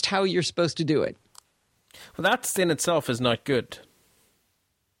missed how you're supposed to do it. Well, that in itself is not good.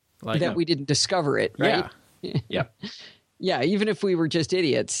 We didn't discover it, right? Yeah. Yeah, even if we were just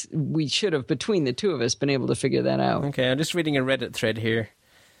idiots, we should have, between the two of us, been able to figure that out. Okay, I'm just reading a Reddit thread here.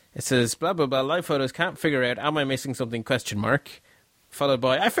 It says, blah, blah, blah, live photos can't figure out, am I missing something, ? Followed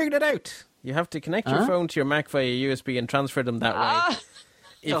by, I figured it out. You have to connect your phone to your Mac via USB and transfer them that way.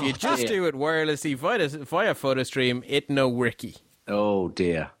 If you just do it wirelessly via PhotoStream, it no worky. Oh,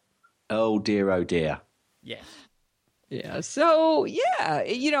 dear. Oh, dear, oh, dear. Yes. Yeah, so,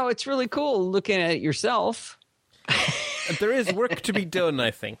 it's really cool looking at it yourself. There is work to be done,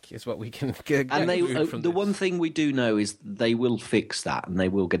 I think, is what we can get from the one thing we do know is they will fix that and they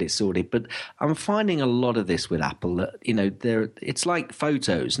will get it sorted. But I'm finding a lot of this with Apple that, it's like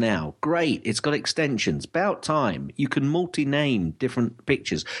Photos now. Great, it's got extensions. About time. You can multi-name different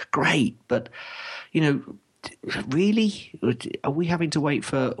pictures. Great, but, really? Are we having to wait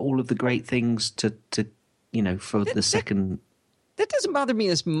for all of the great things to for the second... That doesn't bother me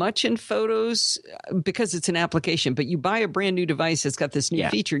as much in Photos because it's an application. But you buy a brand new device that's got this new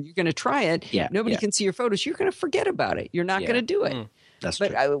feature. You're going to try it. Nobody can see your photos. You're going to forget about it. You're not going to do it. That's true.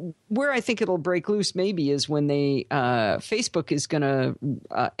 But where I think it'll break loose maybe is when Facebook is going to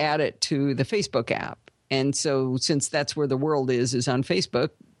add it to the Facebook app. And so since that's where the world is on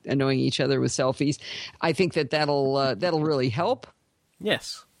Facebook, annoying each other with selfies, I think that'll really help.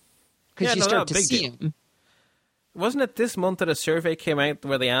 Yes. Because you start to see them. Wasn't it this month that a survey came out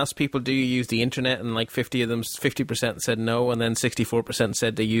where they asked people, do you use the internet? And 50% said no, and then 64%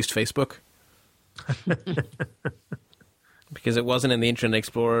 said they used Facebook. Because it wasn't in the Internet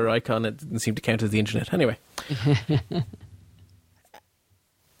Explorer icon, it didn't seem to count as the internet. Anyway.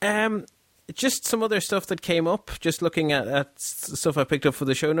 Just some other stuff that came up, just looking at stuff I picked up for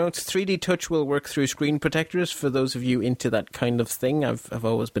the show notes. 3D Touch will work through screen protectors for those of you into that kind of thing. I've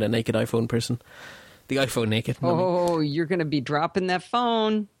always been a naked iPhone person. The iPhone naked. Oh, you're going to be dropping that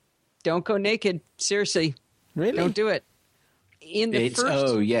phone. Don't go naked. Seriously. Really? Don't do it. In the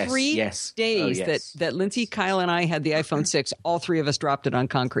first 3 days that Lindsay, Kyle, and I had the iPhone 6, all three of us dropped it on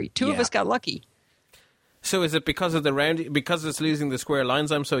concrete. Two of us got lucky. So is it because of because it's losing the square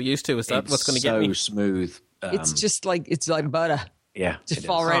lines I'm so used to? Is that what's going to get me? It's so smooth. It's like butter. Yeah. Just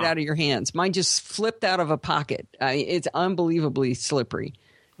fall right out of your hands. Mine just flipped out of a pocket. It's unbelievably slippery.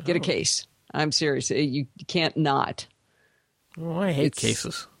 Get a case. I'm serious. You can't not. Oh, I hate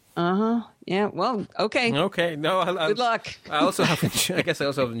cases. Yeah. Well, okay. Okay. No. Good luck. I also have. I guess I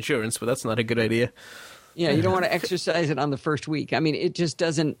also have insurance, but that's not a good idea. Yeah, you don't want to exercise it on the first week. I mean, it just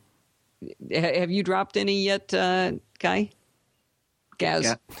doesn't. Have you dropped any yet, Guy?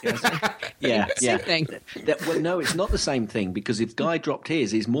 Gaz. Yeah. Same thing. Well, no, it's not the same thing, because if Guy dropped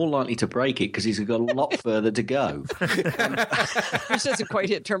his, he's more likely to break it because he's got a lot further to go. Yours doesn't quite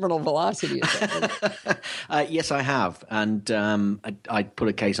hit terminal velocity. Yes, I have. And I put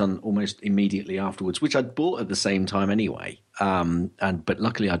a case on almost immediately afterwards, which I'd bought at the same time anyway. But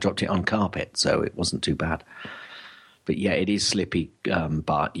luckily I dropped it on carpet, so it wasn't too bad. But yeah, it is slippy,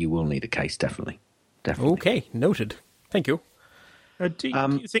 but you will need a case, definitely. Okay, noted. Thank you. Do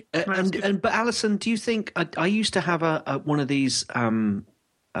you think? But Alison, do you think I used to have one of these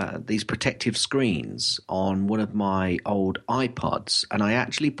protective screens on one of my old iPods, and I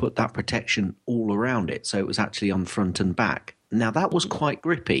actually put that protection all around it, so it was actually on front and back. Now that was quite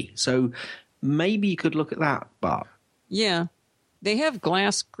grippy, so maybe you could look at that, Bart. Yeah. They have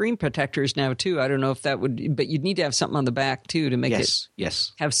glass screen protectors now, too. I don't know if that would... But you'd need to have something on the back, too, to make it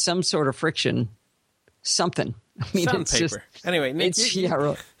have some sort of friction. Something. I mean, sandpaper. Anyway, Nick,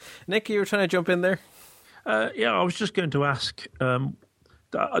 Nick, you were trying to jump in there? Yeah, I was just going to ask.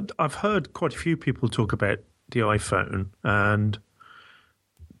 I've heard quite a few people talk about the iPhone, and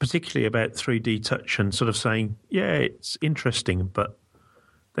particularly about 3D Touch, and sort of saying, yeah, it's interesting, but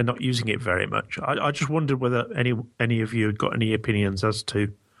they're not using it very much. I just wondered whether any of you had got any opinions as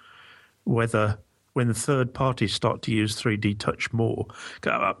to whether when the third parties start to use 3D Touch more.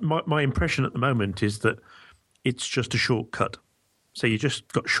 My impression at the moment is that it's just a shortcut. So you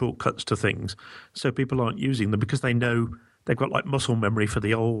just got shortcuts to things. So people aren't using them because they know they've got like muscle memory for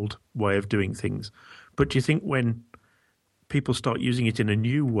the old way of doing things. But do you think when people start using it in a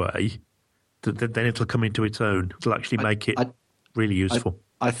new way, then it'll come into its own? It'll actually make it really useful.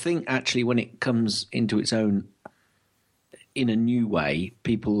 I think actually when it comes into its own in a new way,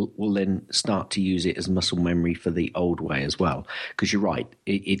 people will then start to use it as muscle memory for the old way as well. Because you're right,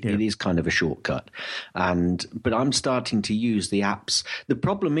 it is kind of a shortcut. But I'm starting to use the apps. The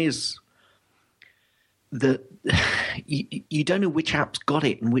problem is that you don't know which app's got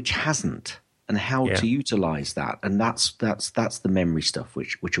it and which hasn't, and how to utilize that. And that's the memory stuff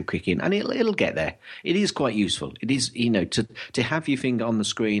which will kick in, and it'll get there. It is quite useful. It is, to have your finger on the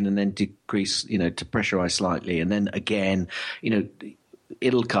screen and then decrease, to pressurize slightly, and then again,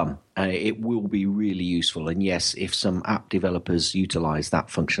 it'll come. It will be really useful. And yes, if some app developers utilize that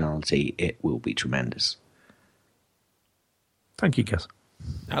functionality, it will be tremendous. Thank you, Gus.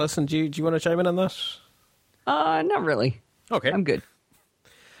 Alison, do you want to chime in on that? Not really. Okay. I'm good.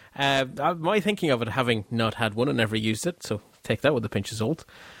 My thinking of it, having not had one and never used it, so take that with a pinch of salt.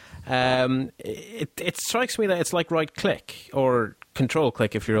 It strikes me that it's like right click or control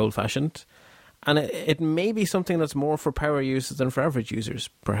click if you're old fashioned, and it may be something that's more for power users than for average users,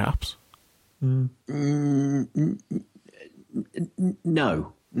 perhaps. No,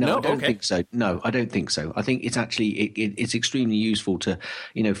 I don't think so. No, I don't think so. I think it's actually it's extremely useful to,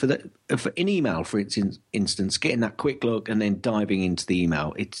 for in email, for instance, getting that quick look and then diving into the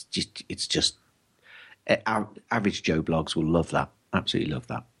email. It's just average Joe blogs will love that. Absolutely love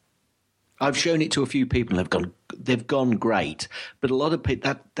that. I've shown it to a few people and they've gone great. But a lot of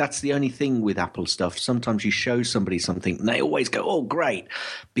people, that's the only thing with Apple stuff. Sometimes you show somebody something and they always go, "Oh, great,"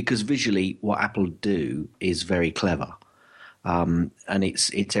 because visually what Apple do is very clever. And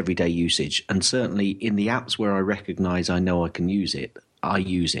it's everyday usage. And certainly in the apps where I know I can use it, I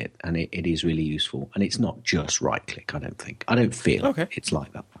use it, and it is really useful. And it's not just right click, I don't think. I don't feel it's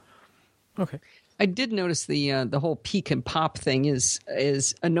like that. Okay. I did notice the whole peek and pop thing is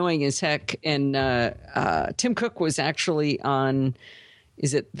annoying as heck. And Tim Cook was actually on,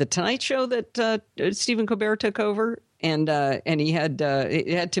 is it The Tonight Show that Stephen Colbert took over? And he had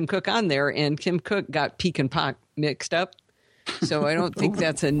Tim Cook on there, and Tim Cook got peek and pop mixed up. So I don't think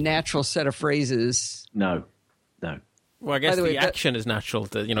that's a natural set of phrases. No. Well, I guess the action is natural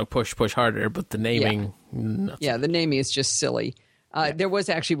to, push harder, but the naming... Yeah, the naming is just silly. There was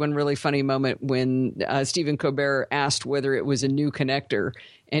actually one really funny moment when Stephen Colbert asked whether it was a new connector,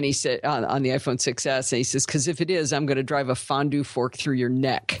 and he said on the iPhone 6S, and he says, "Because if it is, I'm going to drive a fondue fork through your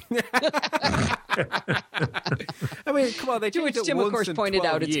neck." I mean, come on, they to which Tim, of course, pointed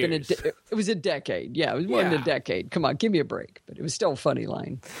out it was a decade. Yeah, it was more than a decade. Come on, give me a break. But it was still a funny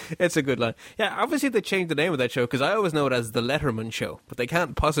line. It's a good line. Yeah, obviously they changed the name of that show because I always know it as The Letterman Show, but they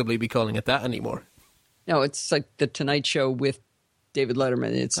can't possibly be calling it that anymore. No, it's like The Tonight Show with David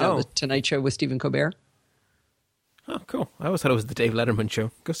Letterman. It's The Tonight Show with Stephen Colbert. Oh, cool. I always thought it was the Dave Letterman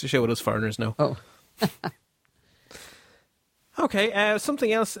Show. Goes to show what us foreigners know. Oh. Okay,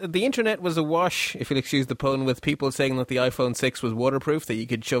 something else. The internet was awash, if you'll excuse the pun, with people saying that the iPhone 6 was waterproof, that you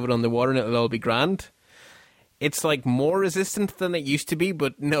could shove it on the water and it'll all be grand. it's like more resistant than it used to be,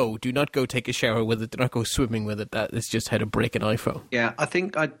 but no, do not go take a shower with it. Do not go swimming with it. That is just how to break an iPhone. Yeah, I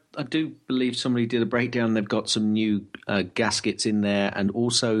think I do believe somebody did a breakdown. They've got some new gaskets in there, and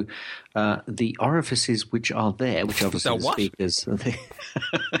also the orifices which are there, which obviously the speakers,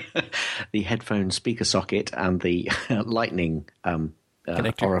 the headphone speaker socket, and the lightning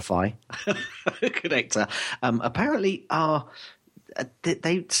Orify connector, apparently are.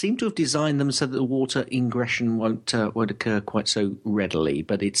 They seem to have designed them so that the water ingression won't occur quite so readily,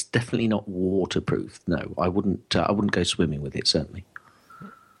 but it's definitely not waterproof. No, I wouldn't go swimming with it, certainly.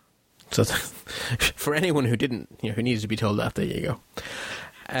 So, for anyone who didn't, who needs to be told that, there you go.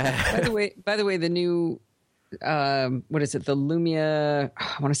 By the way, the new what is it? The Lumia.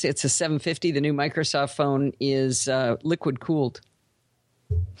 I want to say it's a 750. The new Microsoft phone is liquid cooled.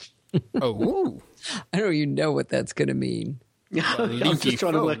 Oh, I don't even know what that's going to mean. I'm just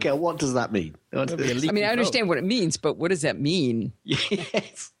trying to work out what does that mean. I understand what it means, but what does that mean?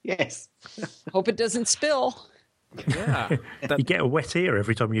 Yes. Hope it doesn't spill. Yeah, you get a wet ear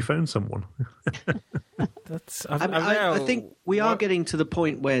every time you phone someone. I think we are getting to the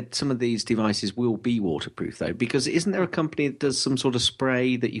point where some of these devices will be waterproof, though, because isn't there a company that does some sort of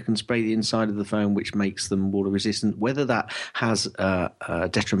spray that you can spray the inside of the phone which makes them water resistant? Whether that has a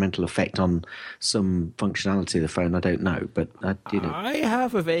detrimental effect on some functionality of the phone, I don't know. But I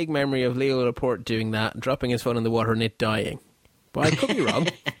have a vague memory of Leo Laporte doing that, dropping his phone in the water and it dying. But I could be wrong.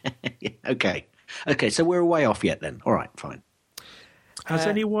 Okay, so we're way off yet then. All right, fine. Has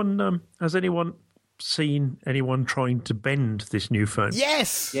anyone seen anyone trying to bend this new phone?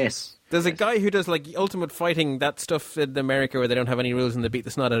 Yes. There's There's a guy who does like Ultimate Fighting, that stuff in America where they don't have any rules and they beat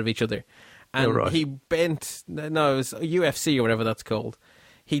the snot out of each other. And he bent, it was UFC or whatever that's called.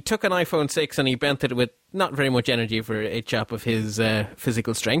 He took an iPhone 6 and he bent it with not very much energy for a chap of his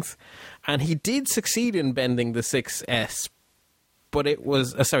physical strength. And he did succeed in bending the 6S, but it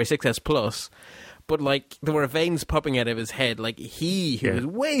was, 6S Plus. But like there were veins popping out of his head. Like who was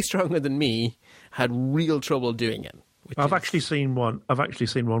way stronger than me, had real trouble doing it. I've actually seen one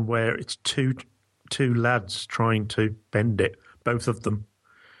where it's two lads trying to bend it, both of them,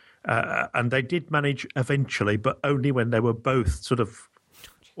 and they did manage eventually, but only when they were both sort of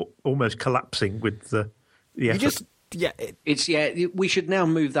almost collapsing with the effort. We should now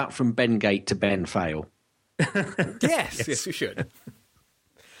move that from Bengate to Ben Fail. Yes, we should.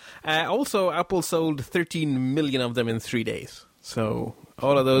 Also, Apple sold 13 million of them in 3 days. So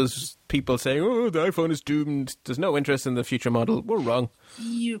all of those people saying, "Oh, the iPhone is doomed. There's no interest in the future model," we're wrong.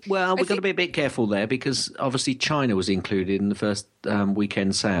 We've got to be a bit careful there because obviously China was included in the first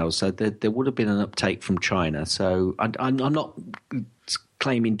weekend sales, so there would have been an uptake from China. So I'm not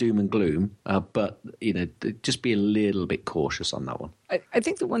claiming doom and gloom, but just be a little bit cautious on that one. I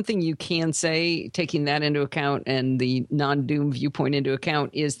think the one thing you can say, taking that into account and the non-doom viewpoint into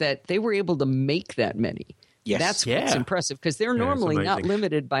account, is that they were able to make that many. Yes. That's what's impressive, because they're normally not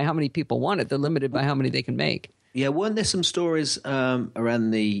limited by how many people want it. They're limited by how many they can make. Yeah, weren't there some stories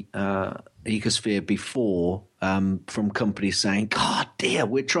around the ecosphere before from companies saying, "God, dear,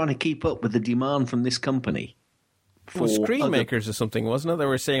 we're trying to keep up with the demand from this company." Well, screen makers or something, wasn't it? They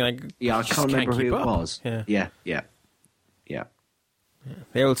were saying like, I can't remember who it was. Yeah.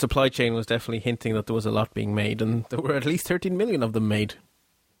 The old supply chain was definitely hinting that there was a lot being made, and there were at least 13 million of them made.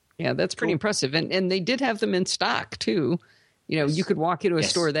 Yeah, that's pretty impressive. And they did have them in stock, too. You could walk into a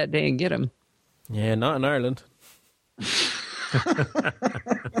store that day and get them. Yeah, not in Ireland.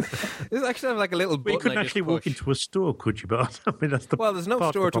 This actually have like a little button. You couldn't actually walk into a store, could you, Bart? I mean, that's well, there's no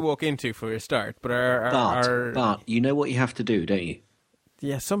store to walk into for a start. But Bart, you know what you have to do, don't you?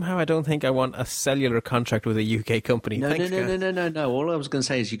 Yeah, somehow I don't think I want a cellular contract with a UK company. No. All I was going to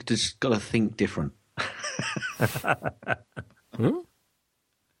say is you just got to think different.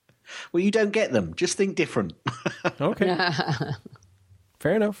 Well, you don't get them. Just think different. Okay.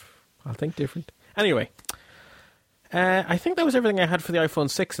 Fair enough. I'll think different. Anyway, I think that was everything I had for the iPhone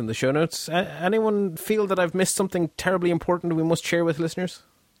 6 in the show notes. Anyone feel that I've missed something terribly important we must share with listeners?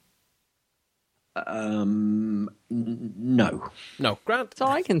 No. No. Grant? That's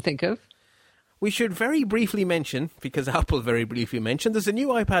all I can think of. We should very briefly mention, because Apple very briefly mentioned, there's a new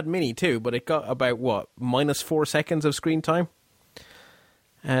iPad mini too, but it got about, -4 seconds of screen time?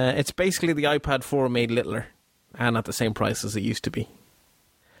 It's basically the iPad 4 made littler, and at the same price as it used to be.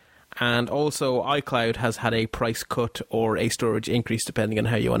 And also, iCloud has had a price cut or a storage increase, depending on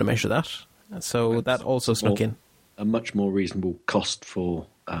how you want to measure that. So that also snuck in. A much more reasonable cost for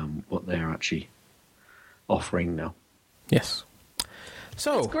what they're actually offering now. Yes.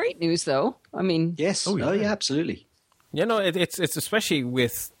 So it's great news, though. I mean, yes. Oh, yeah, absolutely. It's especially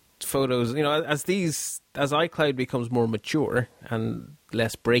with photos, as iCloud becomes more mature and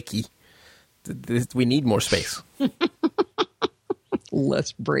less breaky, we need more space.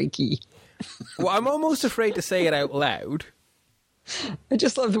 Less breaky. Well, I'm almost afraid to say it out loud. I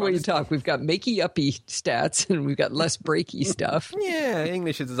just love the way you talk. We've got makey-uppy stats and we've got less breaky stuff. Yeah,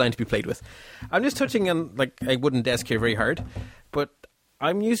 English is designed to be played with. I'm just touching on a wooden desk here very hard, but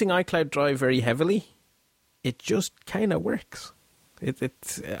I'm using iCloud Drive very heavily. It just kind of works.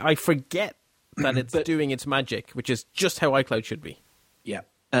 I forget that it's doing its magic, which is just how iCloud should be. Yeah.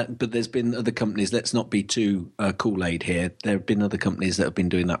 But there's been other companies. Let's not be too Kool-Aid here. There have been other companies that have been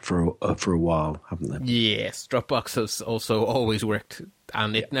doing that for a while, haven't there? Yes, Dropbox has also always worked,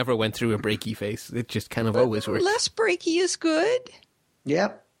 and it never went through a breaky phase. It just kind of always worked. Less breaky is good.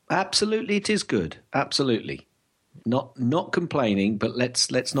 Yeah, absolutely, it is good. Absolutely, not complaining, but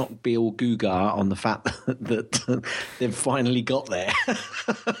let's not be all Googar on the fact that they've finally got there.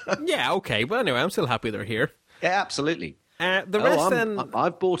 Yeah, okay, but anyway, I'm still happy they're here. Yeah, absolutely. The rest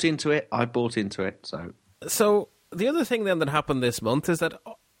I've bought into it. So the other thing then that happened this month is that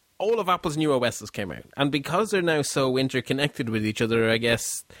all of Apple's new OSs came out. And because they're now so interconnected with each other, I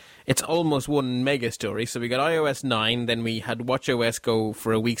guess it's almost one mega story. So we got iOS 9, then we had watchOS go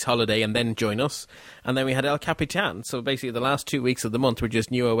for a week's holiday and then join us. And then we had El Capitan. So basically the last 2 weeks of the month were just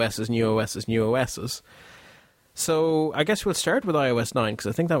new OSs, new OSs, new OSs. So I guess we'll start with iOS 9 because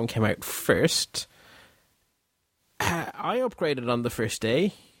I think that one came out first. I upgraded on the first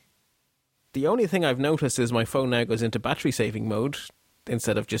day. The only thing I've noticed is my phone now goes into battery saving mode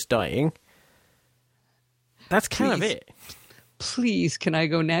instead of just dying. That's kind of it. Please, can I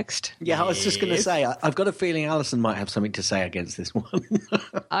go next? Yeah, I was just going to say, I've got a feeling Alison might have something to say against this one.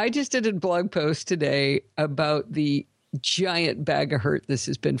 I just did a blog post today about the giant bag of hurt this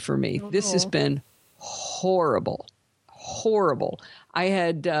has been for me. This has been horrible. I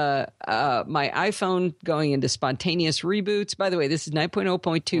had my iPhone going into spontaneous reboots. By the way, this is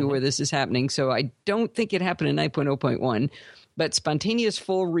 9.0.2 where this is happening, so I don't think it happened in 9.0.1. But spontaneous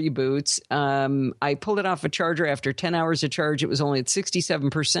full reboots. I pulled it off a charger after 10 hours of charge. It was only at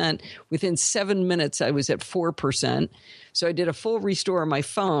 67%. Within 7 minutes, I was at 4%. So I did a full restore of my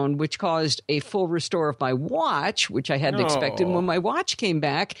phone, which caused a full restore of my watch, which I hadn't expected. When my watch came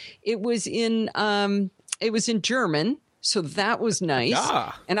back, it was in German. So that was nice.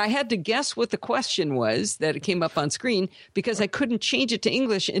 Yeah. And I had to guess what the question was that it came up on screen because I couldn't change it to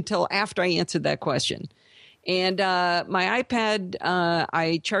English until after I answered that question. And my iPad,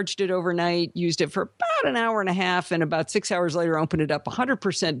 I charged it overnight, used it for about an hour and a half, and about 6 hours later, opened it up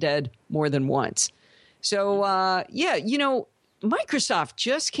 100% dead more than once. So, Microsoft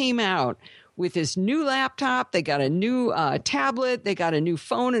just came out with this new laptop. They got a new tablet. They got a new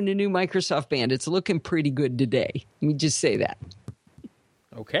phone and a new Microsoft Band. It's looking pretty good today. Let me just say that.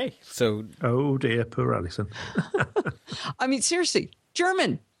 Okay, so... Oh, dear, poor Alison. I mean, seriously,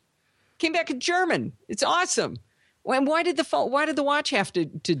 German. Came back in German. It's awesome. Why did the watch have to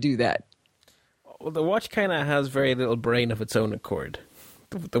do that? Well, the watch kind of has very little brain of its own accord.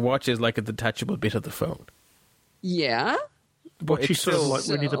 The watch is like a detachable bit of the phone. Yeah? But she's sort of like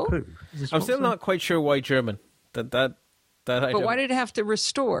Winnie the Pooh. I'm still not quite sure why German. But why did it have to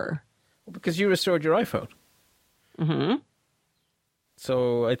restore? Well, because you restored your iPhone. Mm-hmm.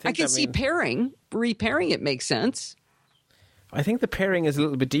 So I think I can see repairing it makes sense. I think the pairing is a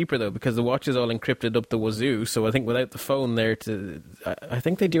little bit deeper though, because the watch is all encrypted up the wazoo. So I think without the phone there, I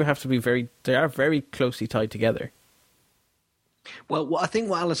think they do have to be they are very closely tied together. Well, I think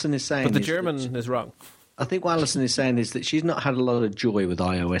what Alison is saying, but the German is wrong. I think what Alison is saying is that she's not had a lot of joy with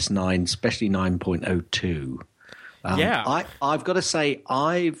iOS 9, especially 9.02. Yeah. I've got to say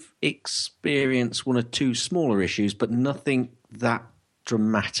I've experienced one or two smaller issues, but nothing that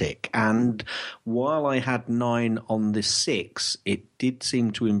dramatic. And while I had 9 on the 6, it did seem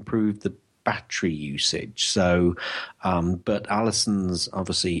to improve the battery usage. So, but Alison's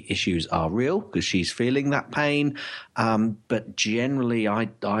obviously issues are real because she's feeling that pain. But generally,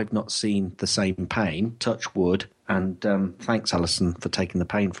 I've not seen the same pain. Touch wood. And thanks, Alison, for taking the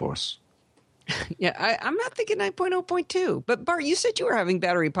pain for us. Yeah, I'm not thinking 9.0.2. But Bart, you said you were having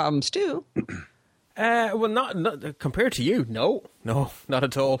battery problems too. Well, not compared to you. No, not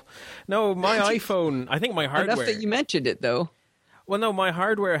at all. No, my iPhone. I think my hardware. Enough that you mentioned it, though. Well, no, my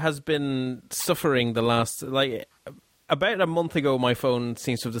hardware has been suffering the last, about a month ago, my phone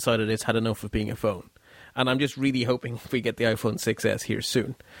seems to have decided it's had enough of being a phone. And I'm just really hoping we get the iPhone 6S here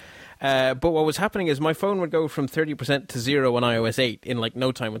soon. But what was happening is my phone would go from 30% to 0 on iOS 8 in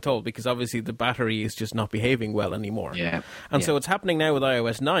no time at all, because obviously the battery is just not behaving well anymore. Yeah. And so what's happening now with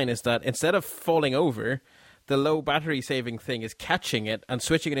iOS 9 is that instead of falling over, the low battery saving thing is catching it and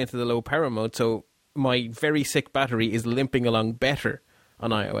switching it into the low power mode, so my very sick battery is limping along better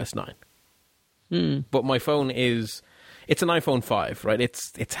on iOS 9. But my phone it's an iPhone 5, right?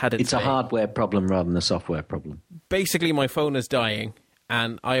 It's had its It's a hardware problem rather than a software problem. Basically, my phone is dying,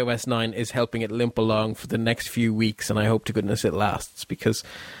 and iOS 9 is helping it limp along for the next few weeks, and I hope to goodness it lasts, because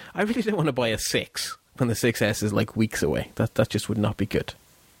I really don't want to buy a 6 when the 6S is like weeks away. That just would not be good.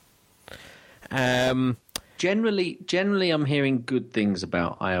 Generally, I'm hearing good things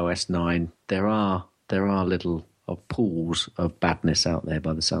about iOS 9. There are little pools of badness out there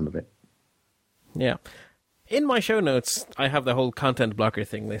by the sound of it. Yeah. In my show notes, I have the whole content blocker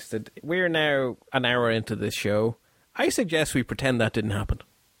thing listed. We're now an hour into this show. I suggest we pretend that didn't happen.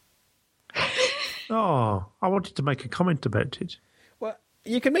 Oh, I wanted to make a comment about it. Well,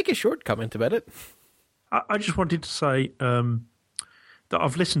 you can make a short comment about it. I just wanted to say that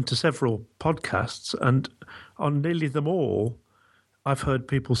I've listened to several podcasts, and on nearly them all, I've heard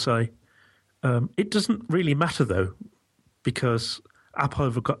people say, it doesn't really matter, though, because Apple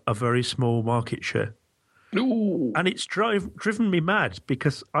have got a very small market share. Ooh. And it's driven me mad,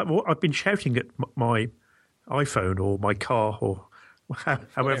 because I've been shouting at my iPhone or my car or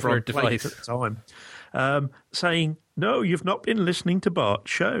however I'm playing at the time, saying, no, you've not been listening to Bart's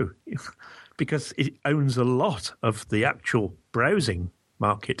show, because it owns a lot of the actual browsing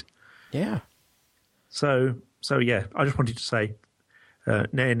market. Yeah. So yeah, I just wanted to say,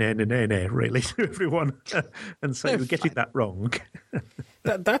 nay, really, to everyone, and say we're getting that wrong.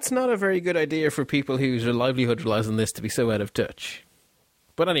 That's not a very good idea for people whose livelihood relies on this to be so out of touch.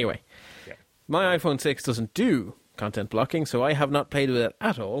 But anyway, my iPhone 6 doesn't do content blocking, so I have not played with it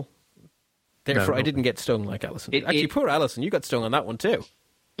at all. Therefore, I didn't get stung like Alison. Actually, poor Alison, you got stung on that one too.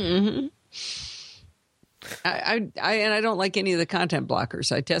 Mm-hmm. I don't like any of the content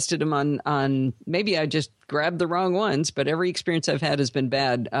blockers. I tested them on maybe I just grabbed the wrong ones, but every experience I've had has been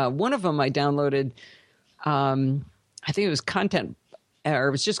bad. One of them I downloaded, I think it was content, or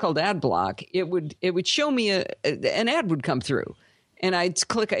it was just called Ad Block. It would show me an ad would come through, and I'd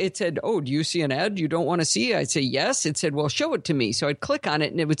click. It said, "Oh, do you see an ad you don't want to see?" I'd say yes. It said, "Well, show it to me." So I'd click on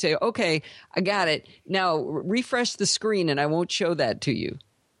it, and it would say, "Okay, I got it. Now refresh the screen, and I won't show that to you."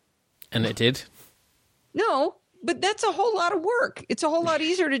 And it did. No, but that's a whole lot of work. It's a whole lot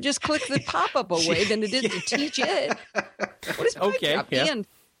easier to just click the pop-up away than it is to teach it. What is my job? Yeah.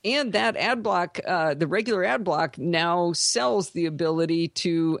 And that ad block, the regular ad block, now sells the ability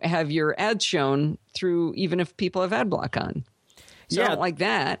to have your ads shown through, even if people have ad block on. So I don't like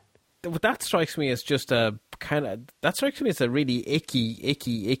that. That strikes me as just a really icky,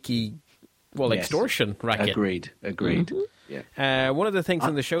 extortion racket. Agreed. Mm-hmm. Yeah. One of the things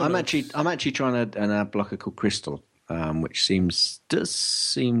in the show notes... I'm actually trying an ad blocker called Crystal, which does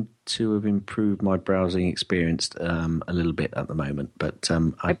seem to have improved my browsing experience a little bit at the moment. But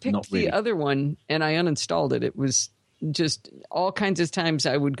I picked the other one and I uninstalled it. It was just all kinds of times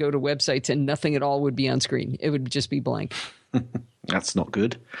I would go to websites and nothing at all would be on screen. It would just be blank. That's not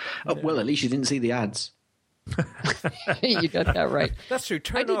good. Oh, well, at least you didn't see the ads. You got that right. That's true.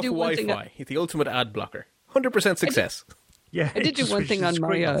 Turn off Wi-Fi. The ultimate ad blocker. 100% success. Yeah, I did do one thing on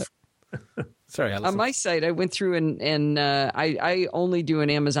my sorry, Alison. On my site. I went through and I only do an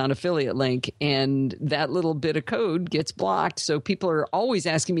Amazon affiliate link, and that little bit of code gets blocked. So people are always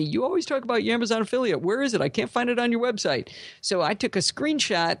asking me, "You always talk about your Amazon affiliate. Where is it? I can't find it on your website." So I took a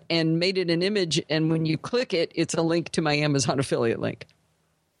screenshot and made it an image, and when you click it, it's a link to my Amazon affiliate link.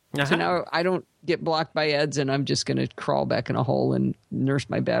 Uh-huh. So now I don't get blocked by ads, and I'm just going to crawl back in a hole and nurse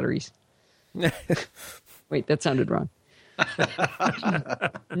my batteries. Wait, that sounded wrong.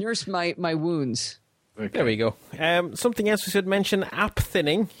 Nurse my wounds. Okay. There we go. Something else we should mention, app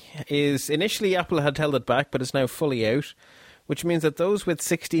thinning, is initially Apple had held it back, but it's now fully out, which means that those with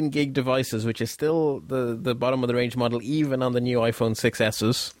 16 gig devices, which is still the bottom of the range model, even on the new iPhone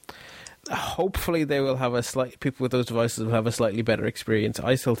 6Ss, hopefully they will have people with those devices will have a slightly better experience.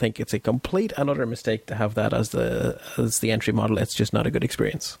 I still think it's a complete and utter mistake to have that as the entry model. It's just not a good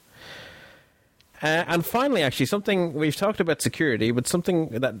experience. And finally, actually, something we've talked about security, but something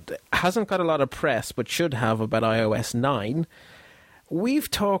that hasn't got a lot of press but should have about iOS 9.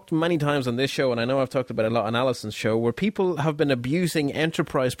 We've talked many times on this show, and I know I've talked about it a lot on Alison's show, where people have been abusing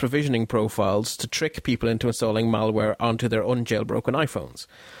enterprise provisioning profiles to trick people into installing malware onto their unjailbroken iPhones.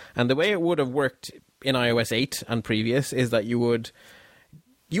 And the way it would have worked in iOS 8 and previous is that you would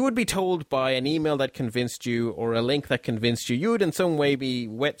be told by an email that convinced you or a link that convinced you, you would in some way be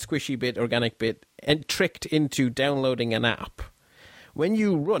wet, squishy bit, organic bit, and tricked into downloading an app. When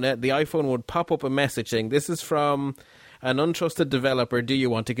you run it, the iPhone would pop up a message saying, "This is from an untrusted developer. Do you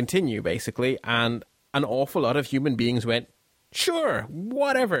want to continue?" basically. And an awful lot of human beings went, sure,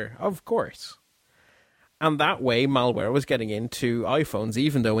 whatever, of course. And that way, malware was getting into iPhones,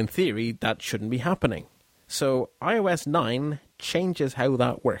 even though in theory that shouldn't be happening. So iOS 9 changes how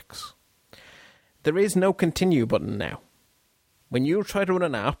that works. There is no continue button now. When you try to run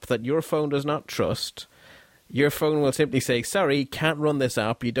an app that your phone does not trust, your phone will simply say, sorry, can't run this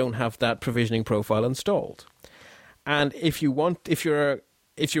app, you don't have that provisioning profile installed. And if you're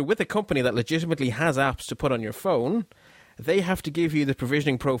with a company that legitimately has apps to put on your phone, they have to give you the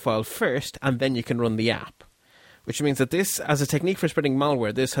provisioning profile first, and then you can run the app. Which means that this, as a technique for spreading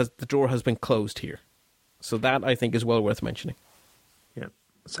malware, the door has been closed here. So that, I think, is well worth mentioning. Yeah,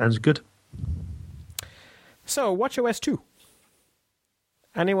 sounds good. So, WatchOS 2.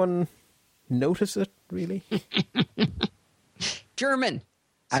 Anyone notice it, really? German.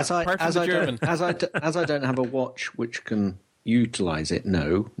 As I don't have a watch which can utilise it,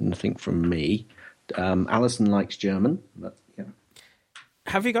 no, nothing from me. Alison likes German. But, yeah.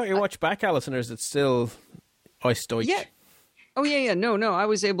 Have you got your watch back, Alison, or is it still Ostdeutsch? Yeah. Oh, yeah. No. I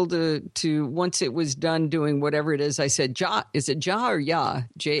was able to once it was done doing whatever it is, I said, Ja. Is it Ja or Ja?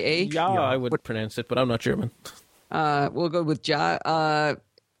 J-A? Ja, I would pronounce it, but I'm not German. We'll go with Ja.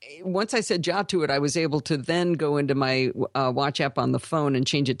 Once I said Ja to it, I was able to then go into my watch app on the phone and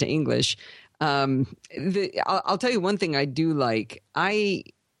change it to English. I'll tell you one thing I do like. I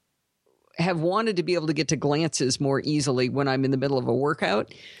have wanted to be able to get to glances more easily when I'm in the middle of a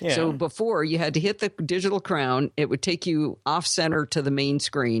workout. Yeah. So before, you had to hit the digital crown. It would take you off center to the main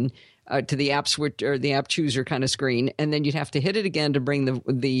screen, to the app switch or the app chooser kind of screen, and then you'd have to hit it again to bring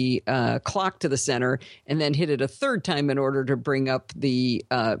the clock to the center, and then hit it a third time in order to bring up the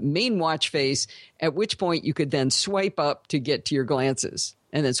main watch face. At which point you could then swipe up to get to your glances,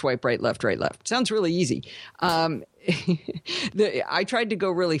 and then swipe right, left, right, left. Sounds really easy. I tried to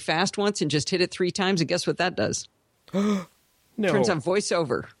go really fast once and just hit it 3 times, and guess what that does? No. Turns on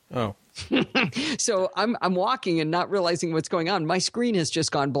voiceover. Oh. So I'm walking and not realizing what's going on. My screen has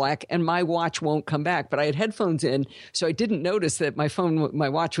just gone black and my watch won't come back. But I had headphones in, so I didn't notice that my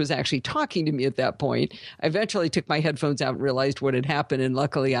watch was actually talking to me at that point. I eventually took my headphones out and realized what had happened. And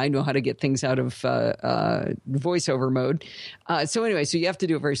luckily, I know how to get things out of voiceover mode. So anyway, so you have to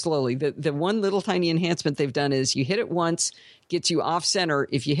do it very slowly. The one little tiny enhancement they've done is you hit it once, gets you off center.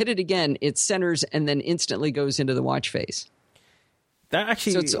 If you hit it again, it centers and then instantly goes into the watch face. That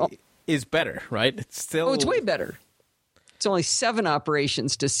actually is better, right? It's still... Oh, it's way better. It's only 7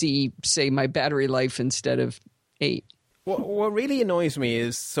 operations to see, say, my battery life instead of 8. What really annoys me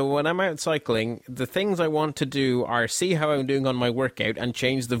is, so when I'm out cycling, the things I want to do are see how I'm doing on my workout and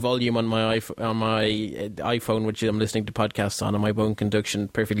change the volume on my iPhone, which I'm listening to podcasts on my Bone Conduction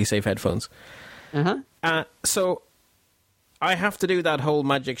perfectly safe headphones. So I have to do that whole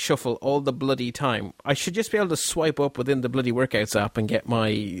magic shuffle all the bloody time. I should just be able to swipe up within the bloody Workouts app and get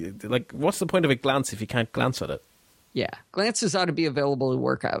my... Like, what's the point of a glance if you can't glance at it? Yeah. Glances ought to be available in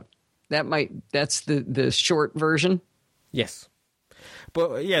Workout. That's the short version. Yes.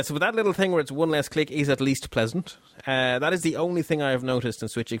 But, yeah, so with that little thing where it's one less click is at least pleasant. That is the only thing I have noticed in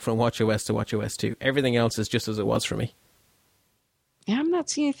switching from WatchOS to WatchOS 2. Everything else is just as it was for me. Yeah, I'm not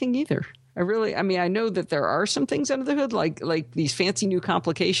seeing anything either. I know that there are some things under the hood, like these fancy new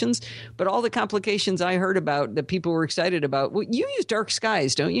complications, but all the complications I heard about that people were excited about, well, you use Dark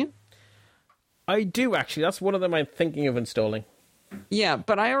Skies, don't you? I do, actually. That's one of them I'm thinking of installing. Yeah,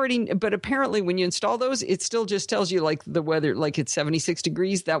 but apparently when you install those, it still just tells you like the weather, like it's 76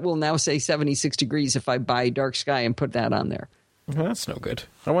 degrees. That will now say 76 degrees if I buy Dark Sky and put that on there. Well, that's no good.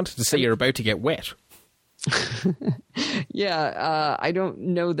 I wanted to say you're about to get wet. Yeah, I don't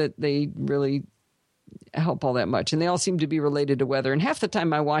know that they really help all that much, and they all seem to be related to weather. And half the time,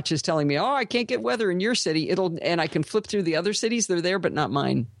 my watch is telling me, "Oh, I can't get weather in your city." And I can flip through the other cities; they're there, but not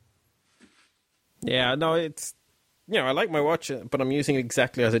mine. Yeah, no, it's I like my watch, but I'm using it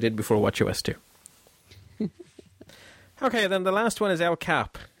exactly as I did before WatchOS 2. Okay, then the last one is El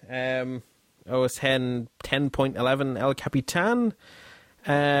Cap, OS 10.11 El Capitan.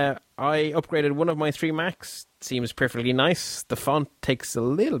 I upgraded one of my 3 Macs. Seems perfectly nice. The font takes a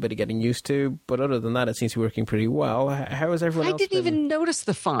little bit of getting used to, but other than that, it seems to be working pretty well. How is everyone else? I didn't even notice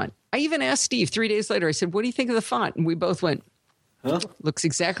the font. I even asked Steve 3 days later. I said, "What do you think of the font?" And we both went, "Huh? Looks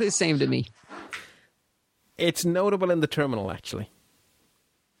exactly the same to me." It's notable in the terminal, actually.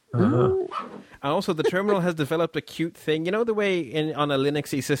 And also, the terminal has developed a cute thing. You know the way on a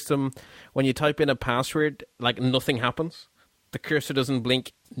Linuxy system, when you type in a password, like nothing happens? The cursor doesn't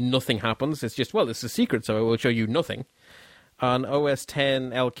blink, nothing happens. It's just, well, it's a secret, so it will show you nothing. On OS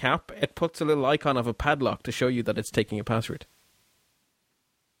 10 El Cap, it puts a little icon of a padlock to show you that it's taking a password.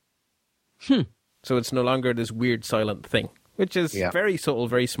 So it's no longer this weird silent thing, which is very subtle,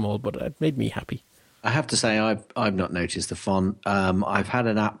 very small, but it made me happy. I have to say, I've not noticed the font. I've had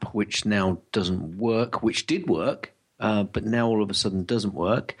an app which now doesn't work, which did work, but now all of a sudden doesn't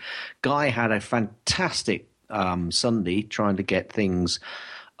work. Guy had a fantastic Sunday trying to get things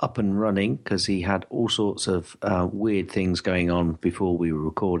up and running because he had all sorts of weird things going on before we were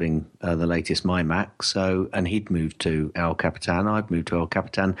recording the latest My Mac. So, and he'd moved to El Capitan. I'd moved to El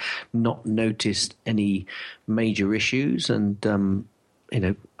Capitan, not noticed any major issues, and I'm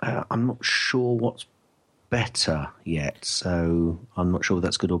not sure what's better yet, so I'm not sure if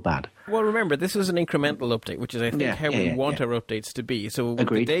that's good or bad. Well, remember, this is an incremental update, which is, I think, how we want our updates to be. So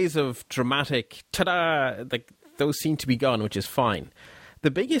the days of dramatic, ta-da, those seem to be gone, which is fine. The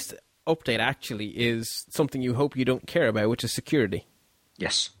biggest update, actually, is something you hope you don't care about, which is security.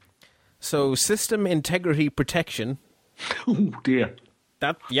 Yes. So system integrity protection. Oh, dear.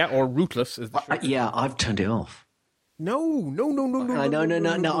 Or rootless is the short. I've turned it off. No. I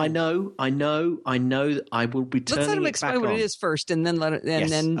know. I will be turning it back on. Let's let him explain what it is first, and then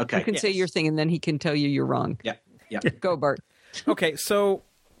you can say your thing, and then he can tell you you're wrong. Yeah. Go, Bart. Okay, so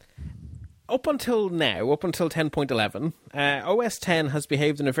up until 10.11, OS X has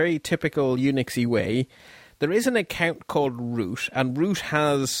behaved in a very typical Unixy way. There is an account called root, and root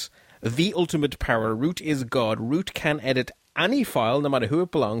has the ultimate power. Root is God. Root can edit any file, no matter who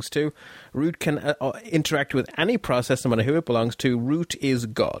it belongs to. Root can interact with any process, no matter who it belongs to. Root is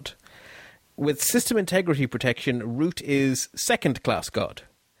God. With system integrity protection, root is second-class God.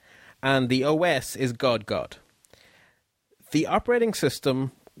 And the OS is God. The operating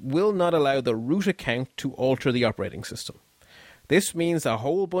system will not allow the root account to alter the operating system. This means a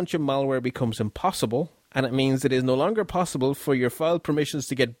whole bunch of malware becomes impossible, and it means it is no longer possible for your file permissions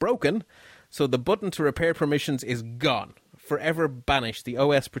to get broken, so the button to repair permissions is gone. Forever banished. The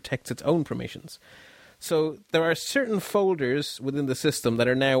OS protects its own permissions. So there are certain folders within the system that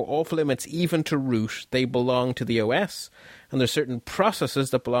are now off limits even to root. They belong to the OS, and there's certain processes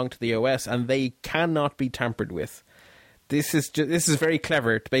that belong to the OS, and they cannot be tampered with. This is very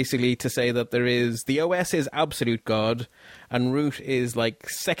clever, basically, to say that the OS is absolute God, and root is like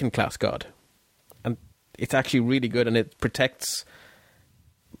second-class God. And it's actually really good, and it protects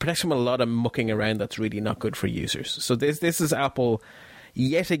from a lot of mucking around that's really not good for users. So this is Apple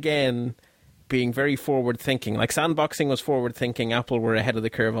yet again being very forward thinking. Like sandboxing was forward thinking, Apple were ahead of the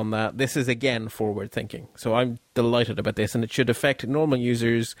curve on that. This is again forward thinking. So I'm delighted about this, and it should affect normal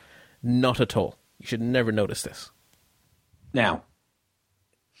users not at all. You should never notice this. Now,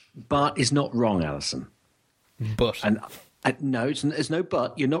 Bart is not wrong, Alison. But no, there's no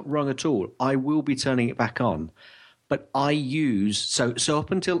but. You're not wrong at all. I will be turning it back on. But I use, so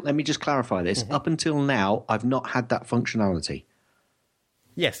up until, let me just clarify this, up until now, I've not had that functionality.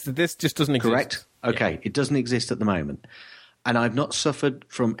 Yes, this just doesn't exist. Correct? Okay, It doesn't exist at the moment. And I've not suffered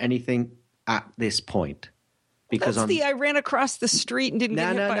from anything at this point. Because I ran across the street and didn't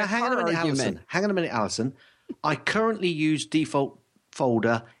get hit by a car argument. Hang on a minute, Alison. I currently use default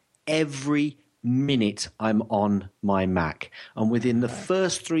folder every minute I'm on my Mac, and within the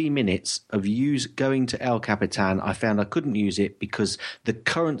first 3 minutes of going to El Capitan, I found I couldn't use it because the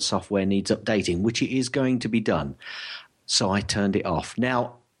current software needs updating, which it is going to be done. So I turned it off.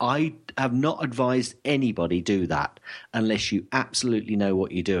 Now, I have not advised anybody do that unless you absolutely know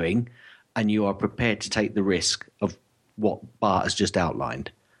what you're doing and you are prepared to take the risk of what Bart has just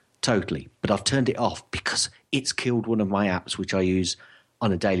outlined. Totally. But I've turned it off because it's killed one of my apps, which I use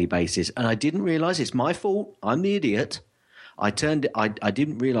on a daily basis, and I didn't realize it's my fault. I'm the idiot. I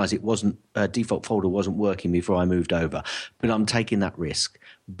didn't realize it wasn't default folder wasn't working before I moved over, but I'm taking that risk.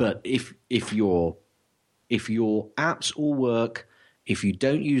 But if your apps all work, if you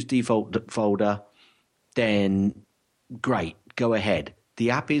don't use default folder, then great, go ahead. The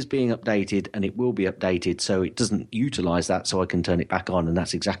app is being updated, and it will be updated, so it doesn't utilize that, so I can turn it back on, and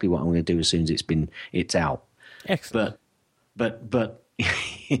that's exactly what I'm going to do as soon as it's out. Excellent. But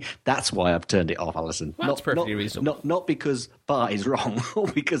that's why I've turned it off, Alison. Well, that's perfectly reasonable. Not because Bart is wrong or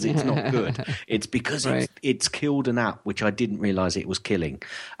because it's not good. It's because it's killed an app which I didn't realise it was killing,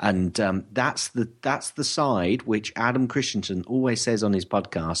 and that's the side which Adam Christensen always says on his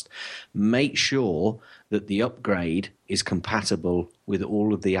podcast. Make sure that the upgrade is compatible with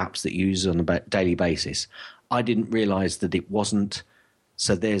all of the apps that you use on a daily basis. I didn't realise that it wasn't,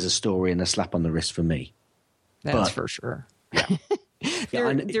 so there's a story and a slap on the wrist for me. That's for sure. Yeah.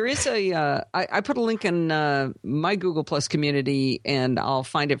 There is a. I put a link in my Google Plus community, and I'll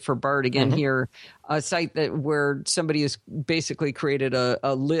find it for Bart again here. A site where somebody has basically created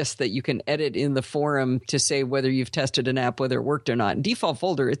a list that you can edit in the forum to say whether you've tested an app, whether it worked or not. And default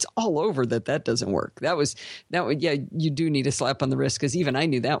folder, it's all over that doesn't work. Yeah, you do need a slap on the wrist because even I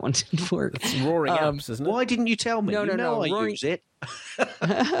knew that one didn't work. It's Roaring Apps, isn't it? Why didn't you tell me? No. I use it.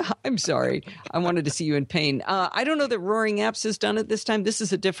 I'm sorry. I wanted to see you in pain. I don't know that Roaring Apps has done it this time. This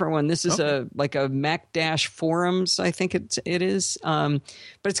is a different one. This is a Mac Dash forums, I think it is. But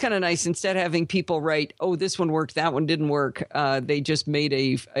it's kind of nice. Instead of having people write, oh, this one worked, that one didn't work, they just made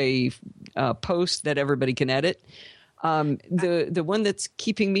a post that everybody can edit. The one that's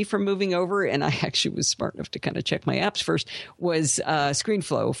keeping me from moving over, and I actually was smart enough to kind of check my apps first, was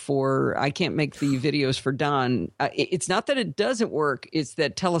ScreenFlow for, I can't make the videos for Don. It's not that it doesn't work, it's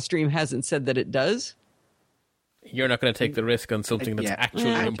that Telestream hasn't said that it does. You're not going to take the risk on something that's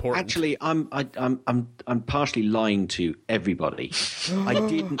actually important. Actually, I'm partially lying to everybody.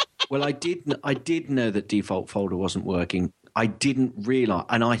 I did know that default folder wasn't working. I didn't realize,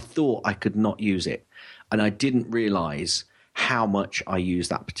 and I thought I could not use it. And I didn't realize how much I use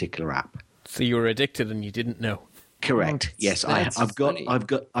that particular app. So you were addicted and you didn't know. Correct. Yes, I've got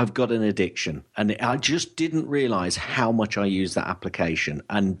an addiction, and I just didn't realize how much I use that application.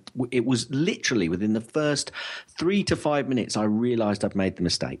 And it was literally within the first 3 to 5 minutes I realized I'd made the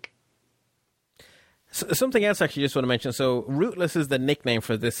mistake. So, something else, actually, just want to mention. So, rootless is the nickname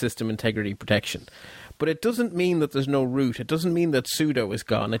for this system integrity protection. But it doesn't mean that there's no root. It doesn't mean that sudo is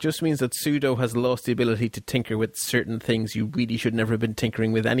gone. It just means that sudo has lost the ability to tinker with certain things you really should never have been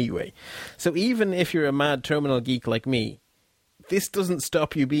tinkering with anyway. So even if you're a mad terminal geek like me, this doesn't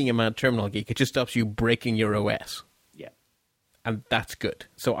stop you being a mad terminal geek. It just stops you breaking your OS. Yeah. And that's good.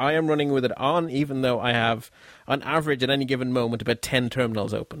 So I am running with it on, even though I have, on average, at any given moment, about 10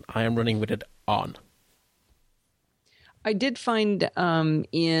 terminals open. I am running with it on. I did find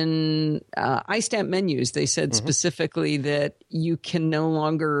in iStamp menus, they said specifically that you can no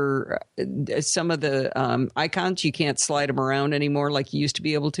longer, some of the icons, you can't slide them around anymore like you used to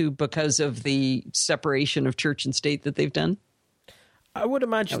be able to because of the separation of church and state that they've done. I would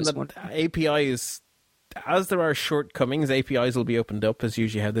imagine that APIs, as there are shortcomings, APIs will be opened up, as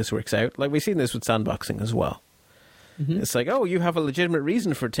usually how this works out. Like we've seen this with sandboxing as well. It's like, oh, you have a legitimate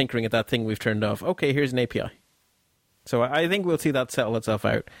reason for tinkering at that thing we've turned off. Okay, here's an API. So I think we'll see that settle itself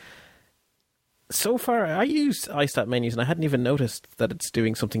out. So far, I use iStat menus, and I hadn't even noticed that it's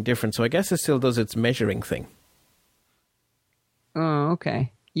doing something different. So I guess it still does its measuring thing. Oh,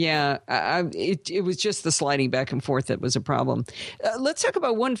 okay. Yeah, it was just the sliding back and forth that was a problem. Let's talk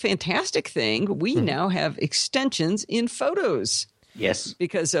about one fantastic thing. We now have extensions in Photos. Yes.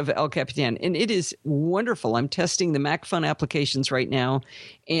 Because of El Capitan. And it is wonderful. I'm testing the MacFun applications right now,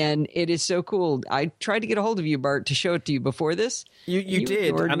 and it is so cool. I tried to get a hold of you, Bart, to show it to you before this. You did.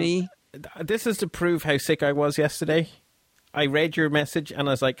 Ignored me. This is to prove how sick I was yesterday. I read your message, and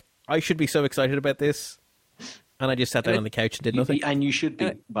I was like, I should be so excited about this. And I just sat down on the couch and did nothing. And you should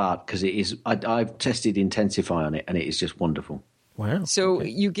be, Bart, because it is. I've tested Intensify on it, and it is just wonderful. Wow. So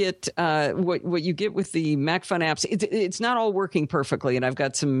you get what you get with the MacFun apps. It's not all working perfectly, and I've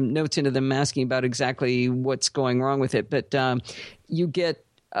got some notes into them asking about exactly what's going wrong with it. But you get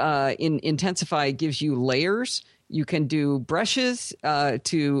in Intensify, it gives you layers. You can do brushes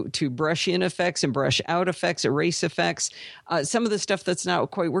to brush in effects and brush out effects, erase effects. Some of the stuff that's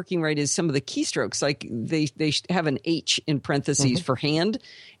not quite working right is some of the keystrokes. Like they have an H in parentheses for hand,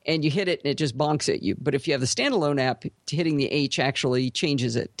 and you hit it and it just bonks at you. But if you have the standalone app, hitting the H actually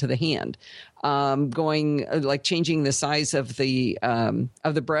changes it to the hand. Changing the size of the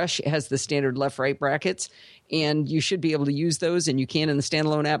brush, it has the standard left-right brackets, and you should be able to use those, and you can in the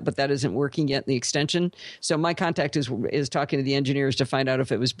standalone app, but that isn't working yet in the extension. So my contact is talking to the engineers to find out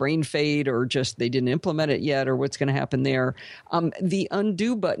if it was brain fade or just they didn't implement it yet or what's going to happen there. The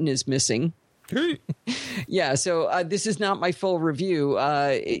undo button is missing. Yeah, so this is not my full review.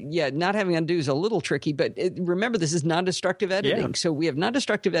 Not having undo is a little tricky, but remember, this is non-destructive editing. Yeah. So we have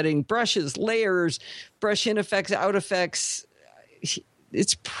non-destructive editing, brushes, layers, brush in effects, out effects.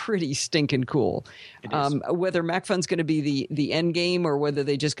 It's pretty stinking cool. Whether MacFun's going to be the end game or whether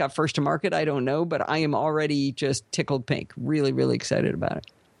they just got first to market, I don't know, but I am already just tickled pink. Really, really excited about it.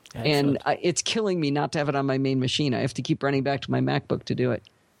 Excellent. And it's killing me not to have it on my main machine. I have to keep running back to my MacBook to do it.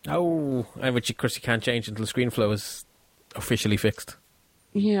 Oh, which of course you can't change until ScreenFlow is officially fixed.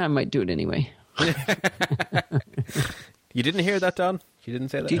 Yeah, I might do it anyway. You didn't hear that, Don? You didn't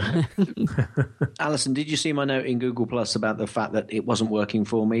say that? Alison, did you see my note in Google Plus about the fact that it wasn't working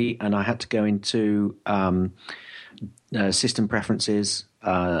for me and I had to go into system preferences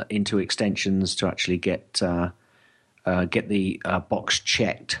into extensions to actually get the box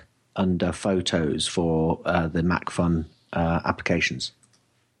checked under Photos for the MacFun applications.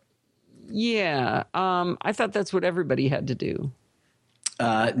 Yeah, I thought that's what everybody had to do.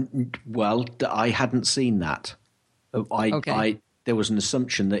 Well, I hadn't seen that. There was an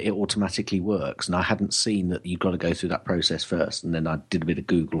assumption that it automatically works, and I hadn't seen that you've got to go through that process first. And then I did a bit of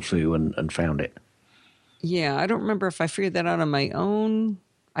Google foo and found it. Yeah, I don't remember if I figured that out on my own.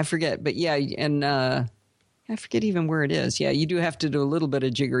 I forget, but yeah, and I forget even where it is. Yeah, you do have to do a little bit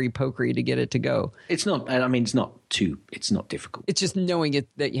of jiggery pokery to get it to go. It's not. I mean, it's not difficult. It's just knowing it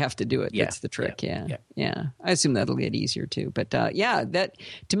that you have to do it. Yeah, that's the trick. yeah. I assume that'll get easier too. But that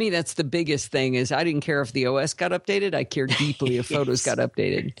to me, that's the biggest thing. Is I didn't care if the OS got updated. I cared deeply if Photos got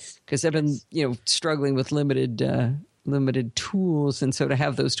updated because I've been struggling with limited tools, and so to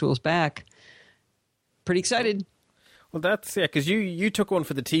have those tools back, pretty excited. Well, that's because you took one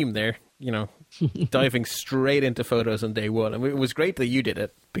for the team there. Diving straight into Photos on day one. I mean, it was great that you did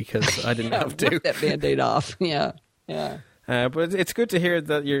it because I didn't have to. Rip that Band-Aid off. Yeah. But it's good to hear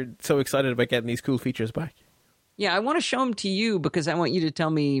that you're so excited about getting these cool features back. Yeah, I want to show them to you because I want you to tell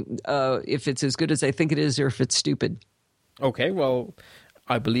me if it's as good as I think it is or if it's stupid. Okay, well,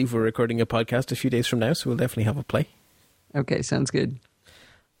 I believe we're recording a podcast a few days from now, so we'll definitely have a play. Okay, sounds good.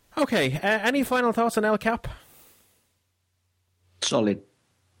 Okay, any final thoughts on El Cap?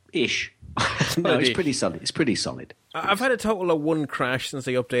 Solid-ish. No, it's pretty solid. It's pretty solid. I've had a total of one crash since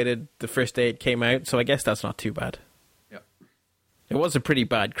they updated the first day it came out, so I guess that's not too bad. Yeah. It was a pretty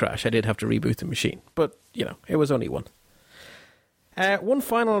bad crash. I did have to reboot the machine, but, it was only one. One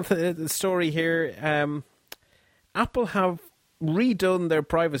final story here. Apple have redone their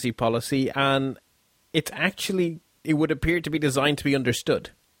privacy policy, and it would appear to be designed to be understood,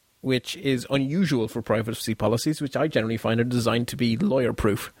 which is unusual for privacy policies, which I generally find are designed to be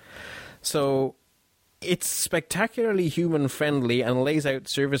lawyer-proof. So it's spectacularly human-friendly and lays out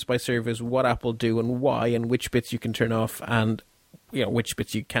service by service what Apple do and why and which bits you can turn off and which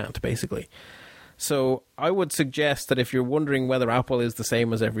bits you can't, basically. So I would suggest that if you're wondering whether Apple is the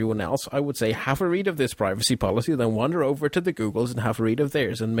same as everyone else, I would say have a read of this privacy policy, then wander over to the Googles and have a read of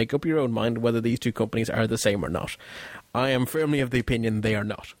theirs and make up your own mind whether these two companies are the same or not. I am firmly of the opinion they are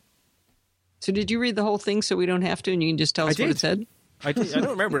not. So did you read the whole thing so we don't have to and you can just tell us what it said? I did. I don't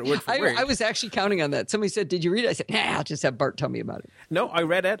remember it word for word. I was actually counting on that. Somebody said, did you read it? I said, I'll just have Bart tell me about it. No, I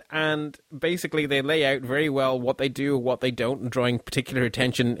read it, and basically they lay out very well what they do, what they don't, and drawing particular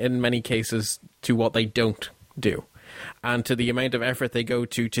attention in many cases to what they don't do, and to the amount of effort they go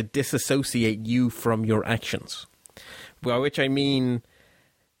to disassociate you from your actions. By which I mean,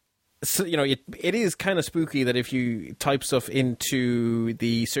 so, it is kind of spooky that if you type stuff into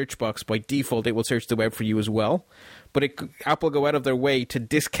the search box, by default it will search the web for you as well. But Apple go out of their way to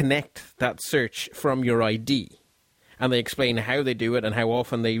disconnect that search from your ID. And they explain how they do it and how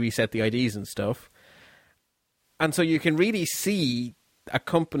often they reset the IDs and stuff. And so you can really see a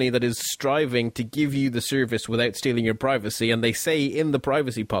company that is striving to give you the service without stealing your privacy. And they say in the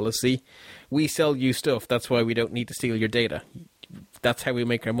privacy policy, we sell you stuff. That's why we don't need to steal your data. That's how we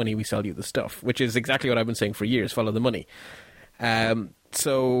make our money. We sell you the stuff, which is exactly what I've been saying for years. Follow the money.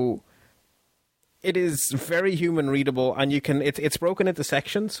 So it is very human readable, and you can. It's broken into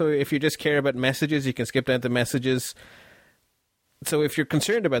sections. So if you just care about messages, you can skip down to messages. So if you're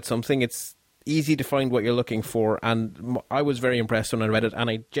concerned about something, it's easy to find what you're looking for. And I was very impressed when I read it, and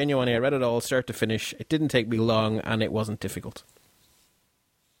I read it all start to finish. It didn't take me long, and it wasn't difficult.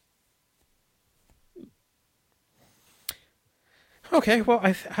 Okay, well,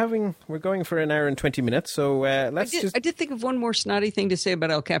 we're going for an hour and 20 minutes, so I did think of one more snotty thing to say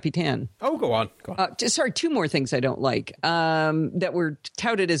about El Capitan. Oh, go on. Two more things I don't like that were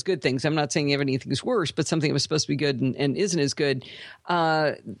touted as good things. I'm not saying anything's worse, but something that was supposed to be good and isn't as good.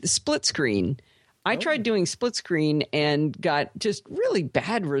 Split screen. I tried doing split screen and got just really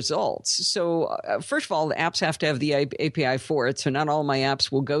bad results. So first of all, the apps have to have the API for it. So not all my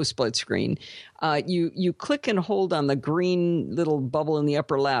apps will go split screen. You click and hold on the green little bubble in the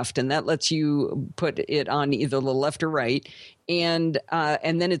upper left, and that lets you put it on either the left or right. And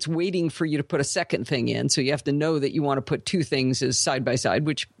then it's waiting for you to put a second thing in. So you have to know that you want to put two things as side by side,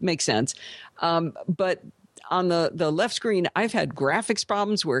 which makes sense. But on the left screen, I've had graphics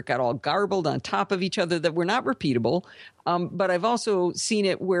problems where it got all garbled on top of each other that were not repeatable. But I've also seen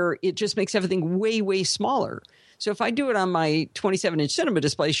it where it just makes everything way, way smaller. So if I do it on my 27-inch cinema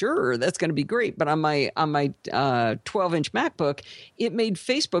display, sure, that's going to be great. But on my 12-inch MacBook, it made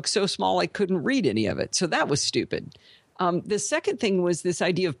Facebook so small I couldn't read any of it. So that was stupid. The second thing was this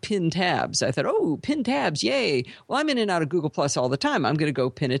idea of pin tabs. I thought, oh, pin tabs, yay. Well, I'm in and out of Google Plus all the time. I'm going to go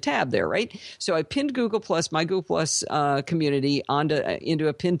pin a tab there, right? So I pinned Google Plus, my Google Plus community into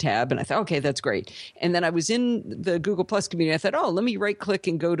a pin tab, and I thought, okay, that's great. And then I was in the Google Plus community. I thought, oh, let me right-click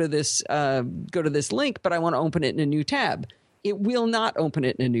and go to this link, but I want to open it in a new tab. It will not open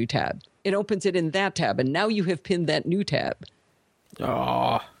it in a new tab. It opens it in that tab, and now you have pinned that new tab.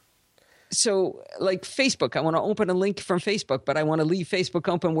 Oh. So, like Facebook, I want to open a link from Facebook, but I want to leave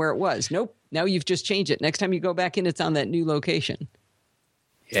Facebook open where it was. Nope. Now you've just changed it. Next time you go back in, it's on that new location.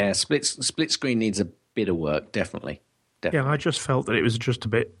 Yeah, split screen needs a bit of work, definitely. Yeah, I just felt that it was just a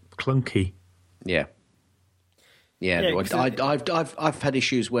bit clunky. Yeah. I've had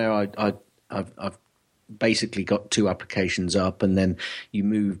issues where I've basically got two applications up, and then you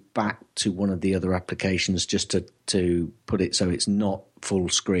move back to one of the other applications just to put it so it's not full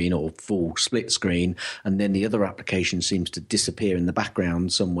screen or full split screen, and then the other application seems to disappear in the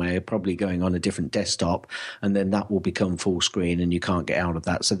background somewhere, probably going on a different desktop, and then that will become full screen and you can't get out of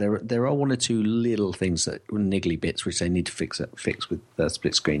that. So there are one or two little things that niggly bits which they need to fix with the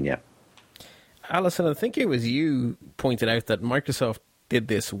split screen. Yeah, Alison, I think it was you pointed out that Microsoft did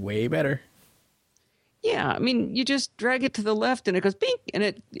this way better. Yeah, I mean, you just drag it to the left and it goes bing,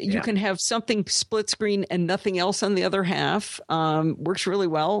 and you can have something split screen and nothing else on the other half. Works really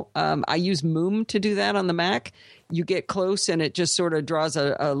well. I use Moom to do that on the Mac. You get close and it just sort of draws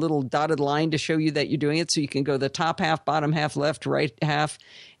a little dotted line to show you that you're doing it. So you can go the top half, bottom half, left, right half,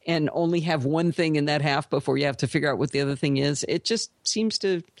 and only have one thing in that half before you have to figure out what the other thing is. It just seems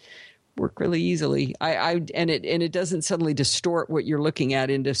to work really easily. And it doesn't suddenly distort what you're looking at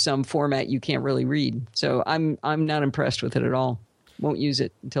into some format you can't really read. So I'm not impressed with it at all. Won't use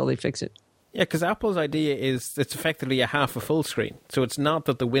it until they fix it. Yeah, because Apple's idea is it's effectively a half a full screen. So it's not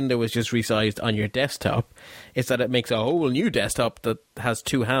that the window is just resized on your desktop. It's that it makes a whole new desktop that has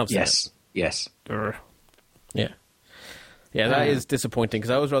two halves. Yes. Yeah. Yeah, that is disappointing, because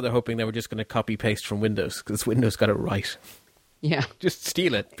I was rather hoping they were just going to copy paste from Windows, because Windows got it right. Yeah. Just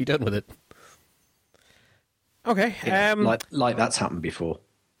steal it. Be done with it. Okay. Yeah, like that's happened before.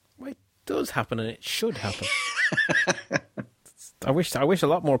 Well, it does happen, and it should happen. I wish a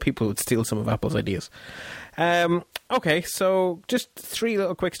lot more people would steal some of Apple's ideas. Okay, so just three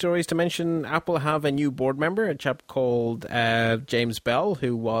little quick stories to mention. Apple have a new board member, a chap called James Bell,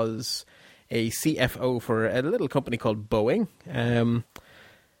 who was a CFO for a little company called Boeing.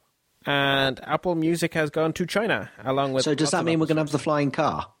 And Apple Music has gone to China, along with... So does that mean we're going to have the flying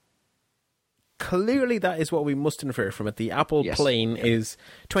car? Clearly that is what we must infer from it. The Apple plane is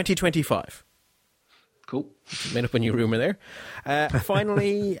 2025. Cool. Made up a new rumour there.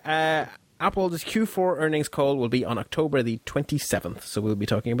 Finally, Apple's Q4 earnings call will be on October the 27th, so we'll be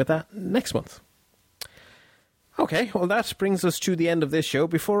talking about that next month. Okay, well that brings us to the end of this show.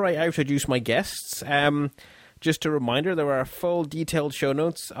 Before I introduce my guests... just a reminder, there are full detailed show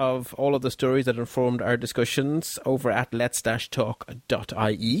notes of all of the stories that informed our discussions over at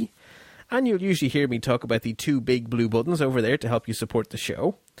lets-talk.ie. And you'll usually hear me talk about the two big blue buttons over there to help you support the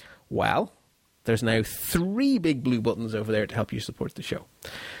show. Well, there's now 3 big blue buttons over there to help you support the show.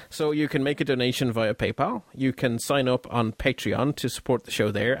 So you can make a donation via PayPal. You can sign up on Patreon to support the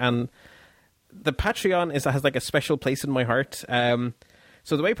show there. And the Patreon has like a special place in my heart.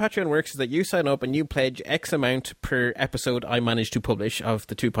 So the way Patreon works is that you sign up and you pledge X amount per episode I manage to publish of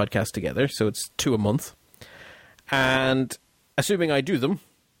the two podcasts together. So it's 2 a month. And assuming I do them,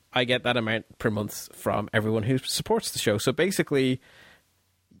 I get that amount per month from everyone who supports the show. So basically,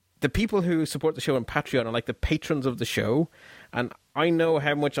 the people who support the show on Patreon are like the patrons of the show. And I know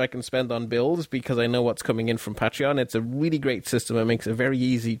how much I can spend on bills because I know what's coming in from Patreon. It's a really great system. It makes it very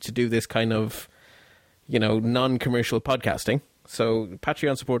easy to do this kind of, non-commercial podcasting. So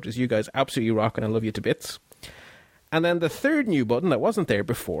Patreon supporters, you guys absolutely rock, and I love you to bits. And then the third new button that wasn't there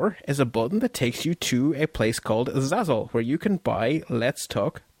before is a button that takes you to a place called Zazzle, where you can buy Let's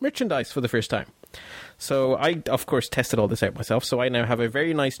Talk merchandise for the first time. So I, of course, tested all this out myself. So I now have a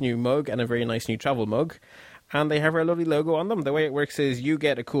very nice new mug and a very nice new travel mug. And they have our lovely logo on them. The way it works is you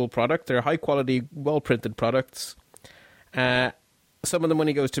get a cool product. They're high-quality, well-printed products. Some of the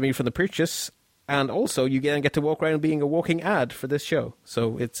money goes to me for the purchase. And also, you get to walk around being a walking ad for this show.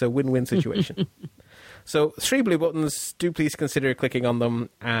 So it's a win-win situation. So 3 blue buttons. Do please consider clicking on them.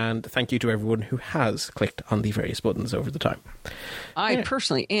 And thank you to everyone who has clicked on the various buttons over the time. I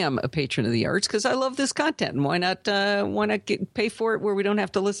personally am a patron of the arts because I love this content. And why not pay for it where we don't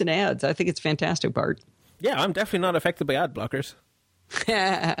have to listen to ads? I think it's fantastic, Bart. Yeah, I'm definitely not affected by ad blockers.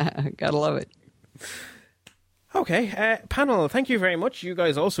 Gotta love it. Okay, panel, thank you very much. You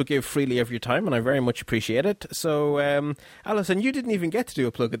guys also give freely of your time, and I very much appreciate it. So, Alison, you didn't even get to do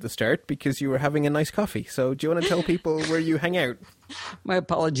a plug at the start because you were having a nice coffee. So do you want to tell people where you hang out? My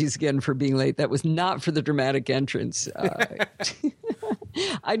apologies again for being late. That was not for the dramatic entrance.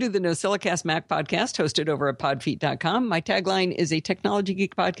 I do the NosillaCast Mac podcast hosted over at podfeet.com. My tagline is a technology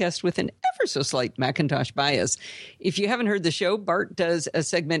geek podcast with an ever so slight Macintosh bias. If you haven't heard the show, Bart does a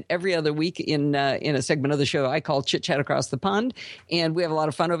segment every other week in a segment of the show I call Chit Chat Across the Pond. And we have a lot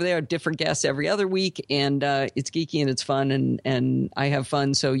of fun over there, different guests every other week. And it's geeky and it's fun and I have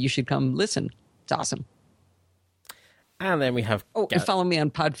fun. So you should come listen. It's awesome. And then we have... and follow me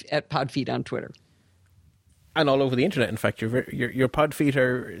on at Podfeet on Twitter. And all over the internet, in fact. Your Podfeet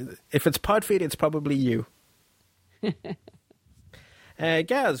are... If it's Podfeet, it's probably you.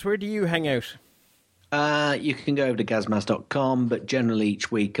 Gaz, where do you hang out? You can go over to gazmaz.com, but generally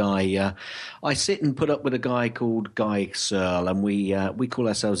each week I sit and put up with a guy called Guy Searle, and we call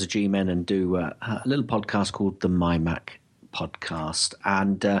ourselves the G-Men and do a little podcast called the MyMac podcast,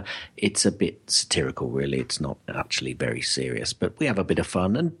 and it's a bit satirical, really. It's not actually very serious, but we have a bit of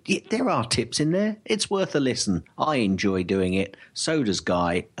fun, and there are tips in there. It's worth a listen. I enjoy doing it, so does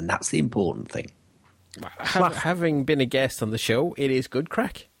Guy, and that's the important thing. Having been a guest on the show, it is good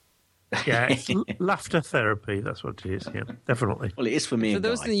crack. Yeah, it's laughter therapy. That's what it is. Yeah, definitely. Well, it is for me. For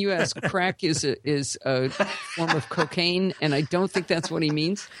those in the U.S., crack is a form of cocaine, and I don't think that's what he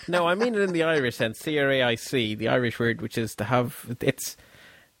means. No, I mean it in the Irish sense. CRAIC, the Irish word, which is to have. It's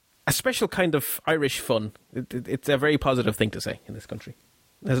a special kind of Irish fun. It's a very positive thing to say in this country.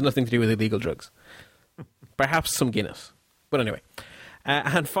 It has nothing to do with illegal drugs. Perhaps some Guinness, but anyway.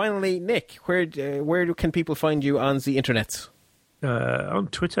 And finally, Nick, where can people find you on the internets? On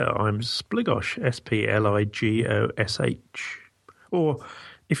Twitter, I'm Spligosh, Spligosh. Or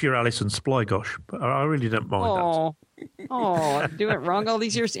if you're Alison, Splygosh. But I really don't mind that. Oh, I'm doing it wrong all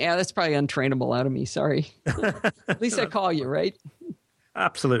these years? Yeah, that's probably untrainable out of me. Sorry. At least I call you, right?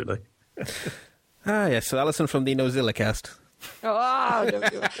 Absolutely. Yes, so Alison from the NosillaCast.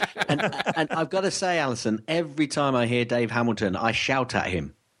 Don't do it. And I've got to say, Alison, every time I hear Dave Hamilton, I shout at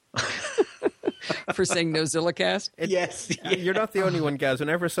him. For saying NosillaCast? Yes. You're not the only one, Gaz.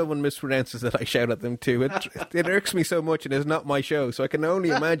 Whenever someone mispronounces it, I shout at them too. It irks me so much, and it's not my show, so I can only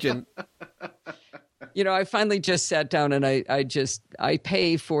imagine. You know, I finally just sat down and I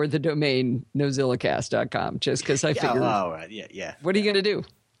pay for the domain NosillaCast.com just because I figured. Oh, right. Yeah. What are you going to do?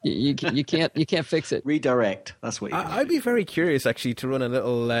 You can't fix it. Redirect. That's what I'd be very curious, actually, to run a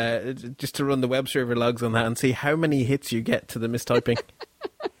little, just to run the web server logs on that and see how many hits you get to the mistyping.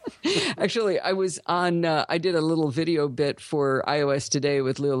 Actually, I was on, I did a little video bit for iOS Today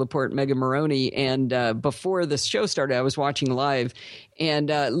with Leo Laporte and Megan Maroney. And before the show started, I was watching live. And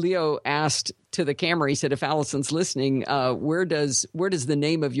Leo asked to the camera, he said, if Alison's listening, where does the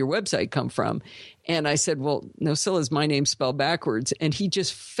name of your website come from? And I said, well, Nosilla's my name spelled backwards. And he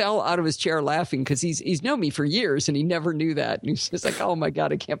just fell out of his chair laughing because he's known me for years and he never knew that. And he's just like, oh my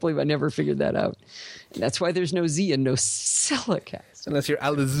God, I can't believe I never figured that out. And that's why there's no Z in NosillaCast. Unless you're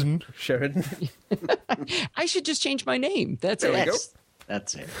Alison Sheridan. I should just change my name. That's there it. we go.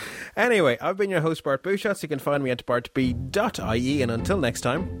 That's it. Anyway, I've been your host, Bart Buchholz. You can find me at bartb.ie. And until next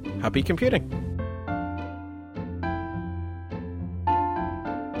time, happy computing.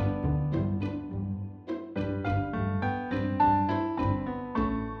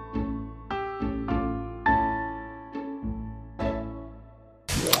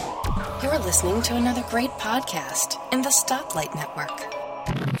 You're listening to another great podcast in the Stoplight Network.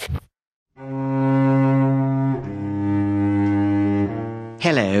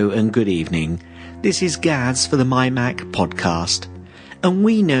 Hello and good evening. This is Gaz for the MyMac podcast. And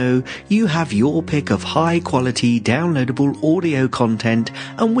we know you have your pick of high-quality downloadable audio content,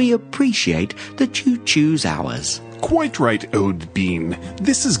 and we appreciate that you choose ours. Quite right, Ode Bean.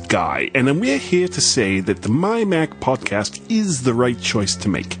 This is Guy, and we're here to say that the MyMac podcast is the right choice to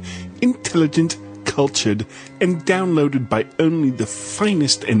make. Intelligent, cultured, and downloaded by only the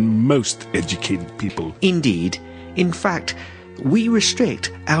finest and most educated people. Indeed. In fact, we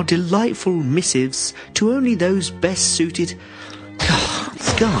restrict our delightful missives to only those best suited...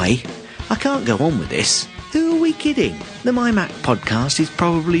 Guy, I can't go on with this. Who are we kidding? The MyMac podcast is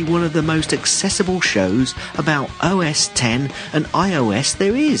probably one of the most accessible shows about OS X and iOS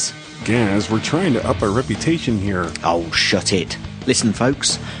there is. Gaz, we're trying to up our reputation here. Oh, shut it. Listen,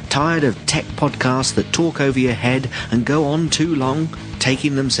 folks, tired of tech podcasts that talk over your head and go on too long,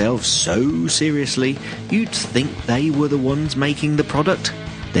 taking themselves so seriously, you'd think they were the ones making the product?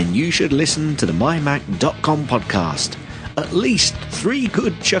 Then you should listen to the MyMac.com podcast. at least 3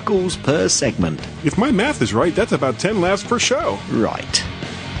 good chuckles per segment. If my math is right, that's about 10 laughs per show. Right.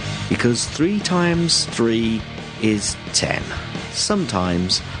 Because 3 times 3 is 10.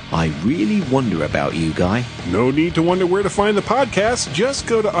 Sometimes I really wonder about you, Guy. No need to wonder where to find the podcast. Just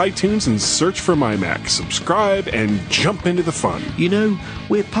go to iTunes and search for MyMac. Subscribe and jump into the fun. You know,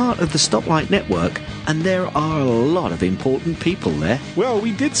 we're part of the Stoplight Network, and there are a lot of important people there. Well,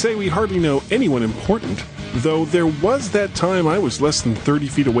 we did say we hardly know anyone important. Though there was that time I was less than 30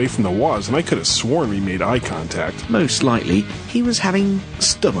 feet away from the Woz, and I could have sworn we made eye contact. Most likely, he was having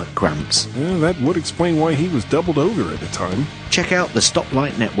stomach cramps. Well, that would explain why he was doubled over at the time. Check out the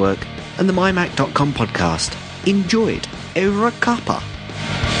Stoplight Network and the MyMac.com podcast. Enjoy it. Over a cuppa.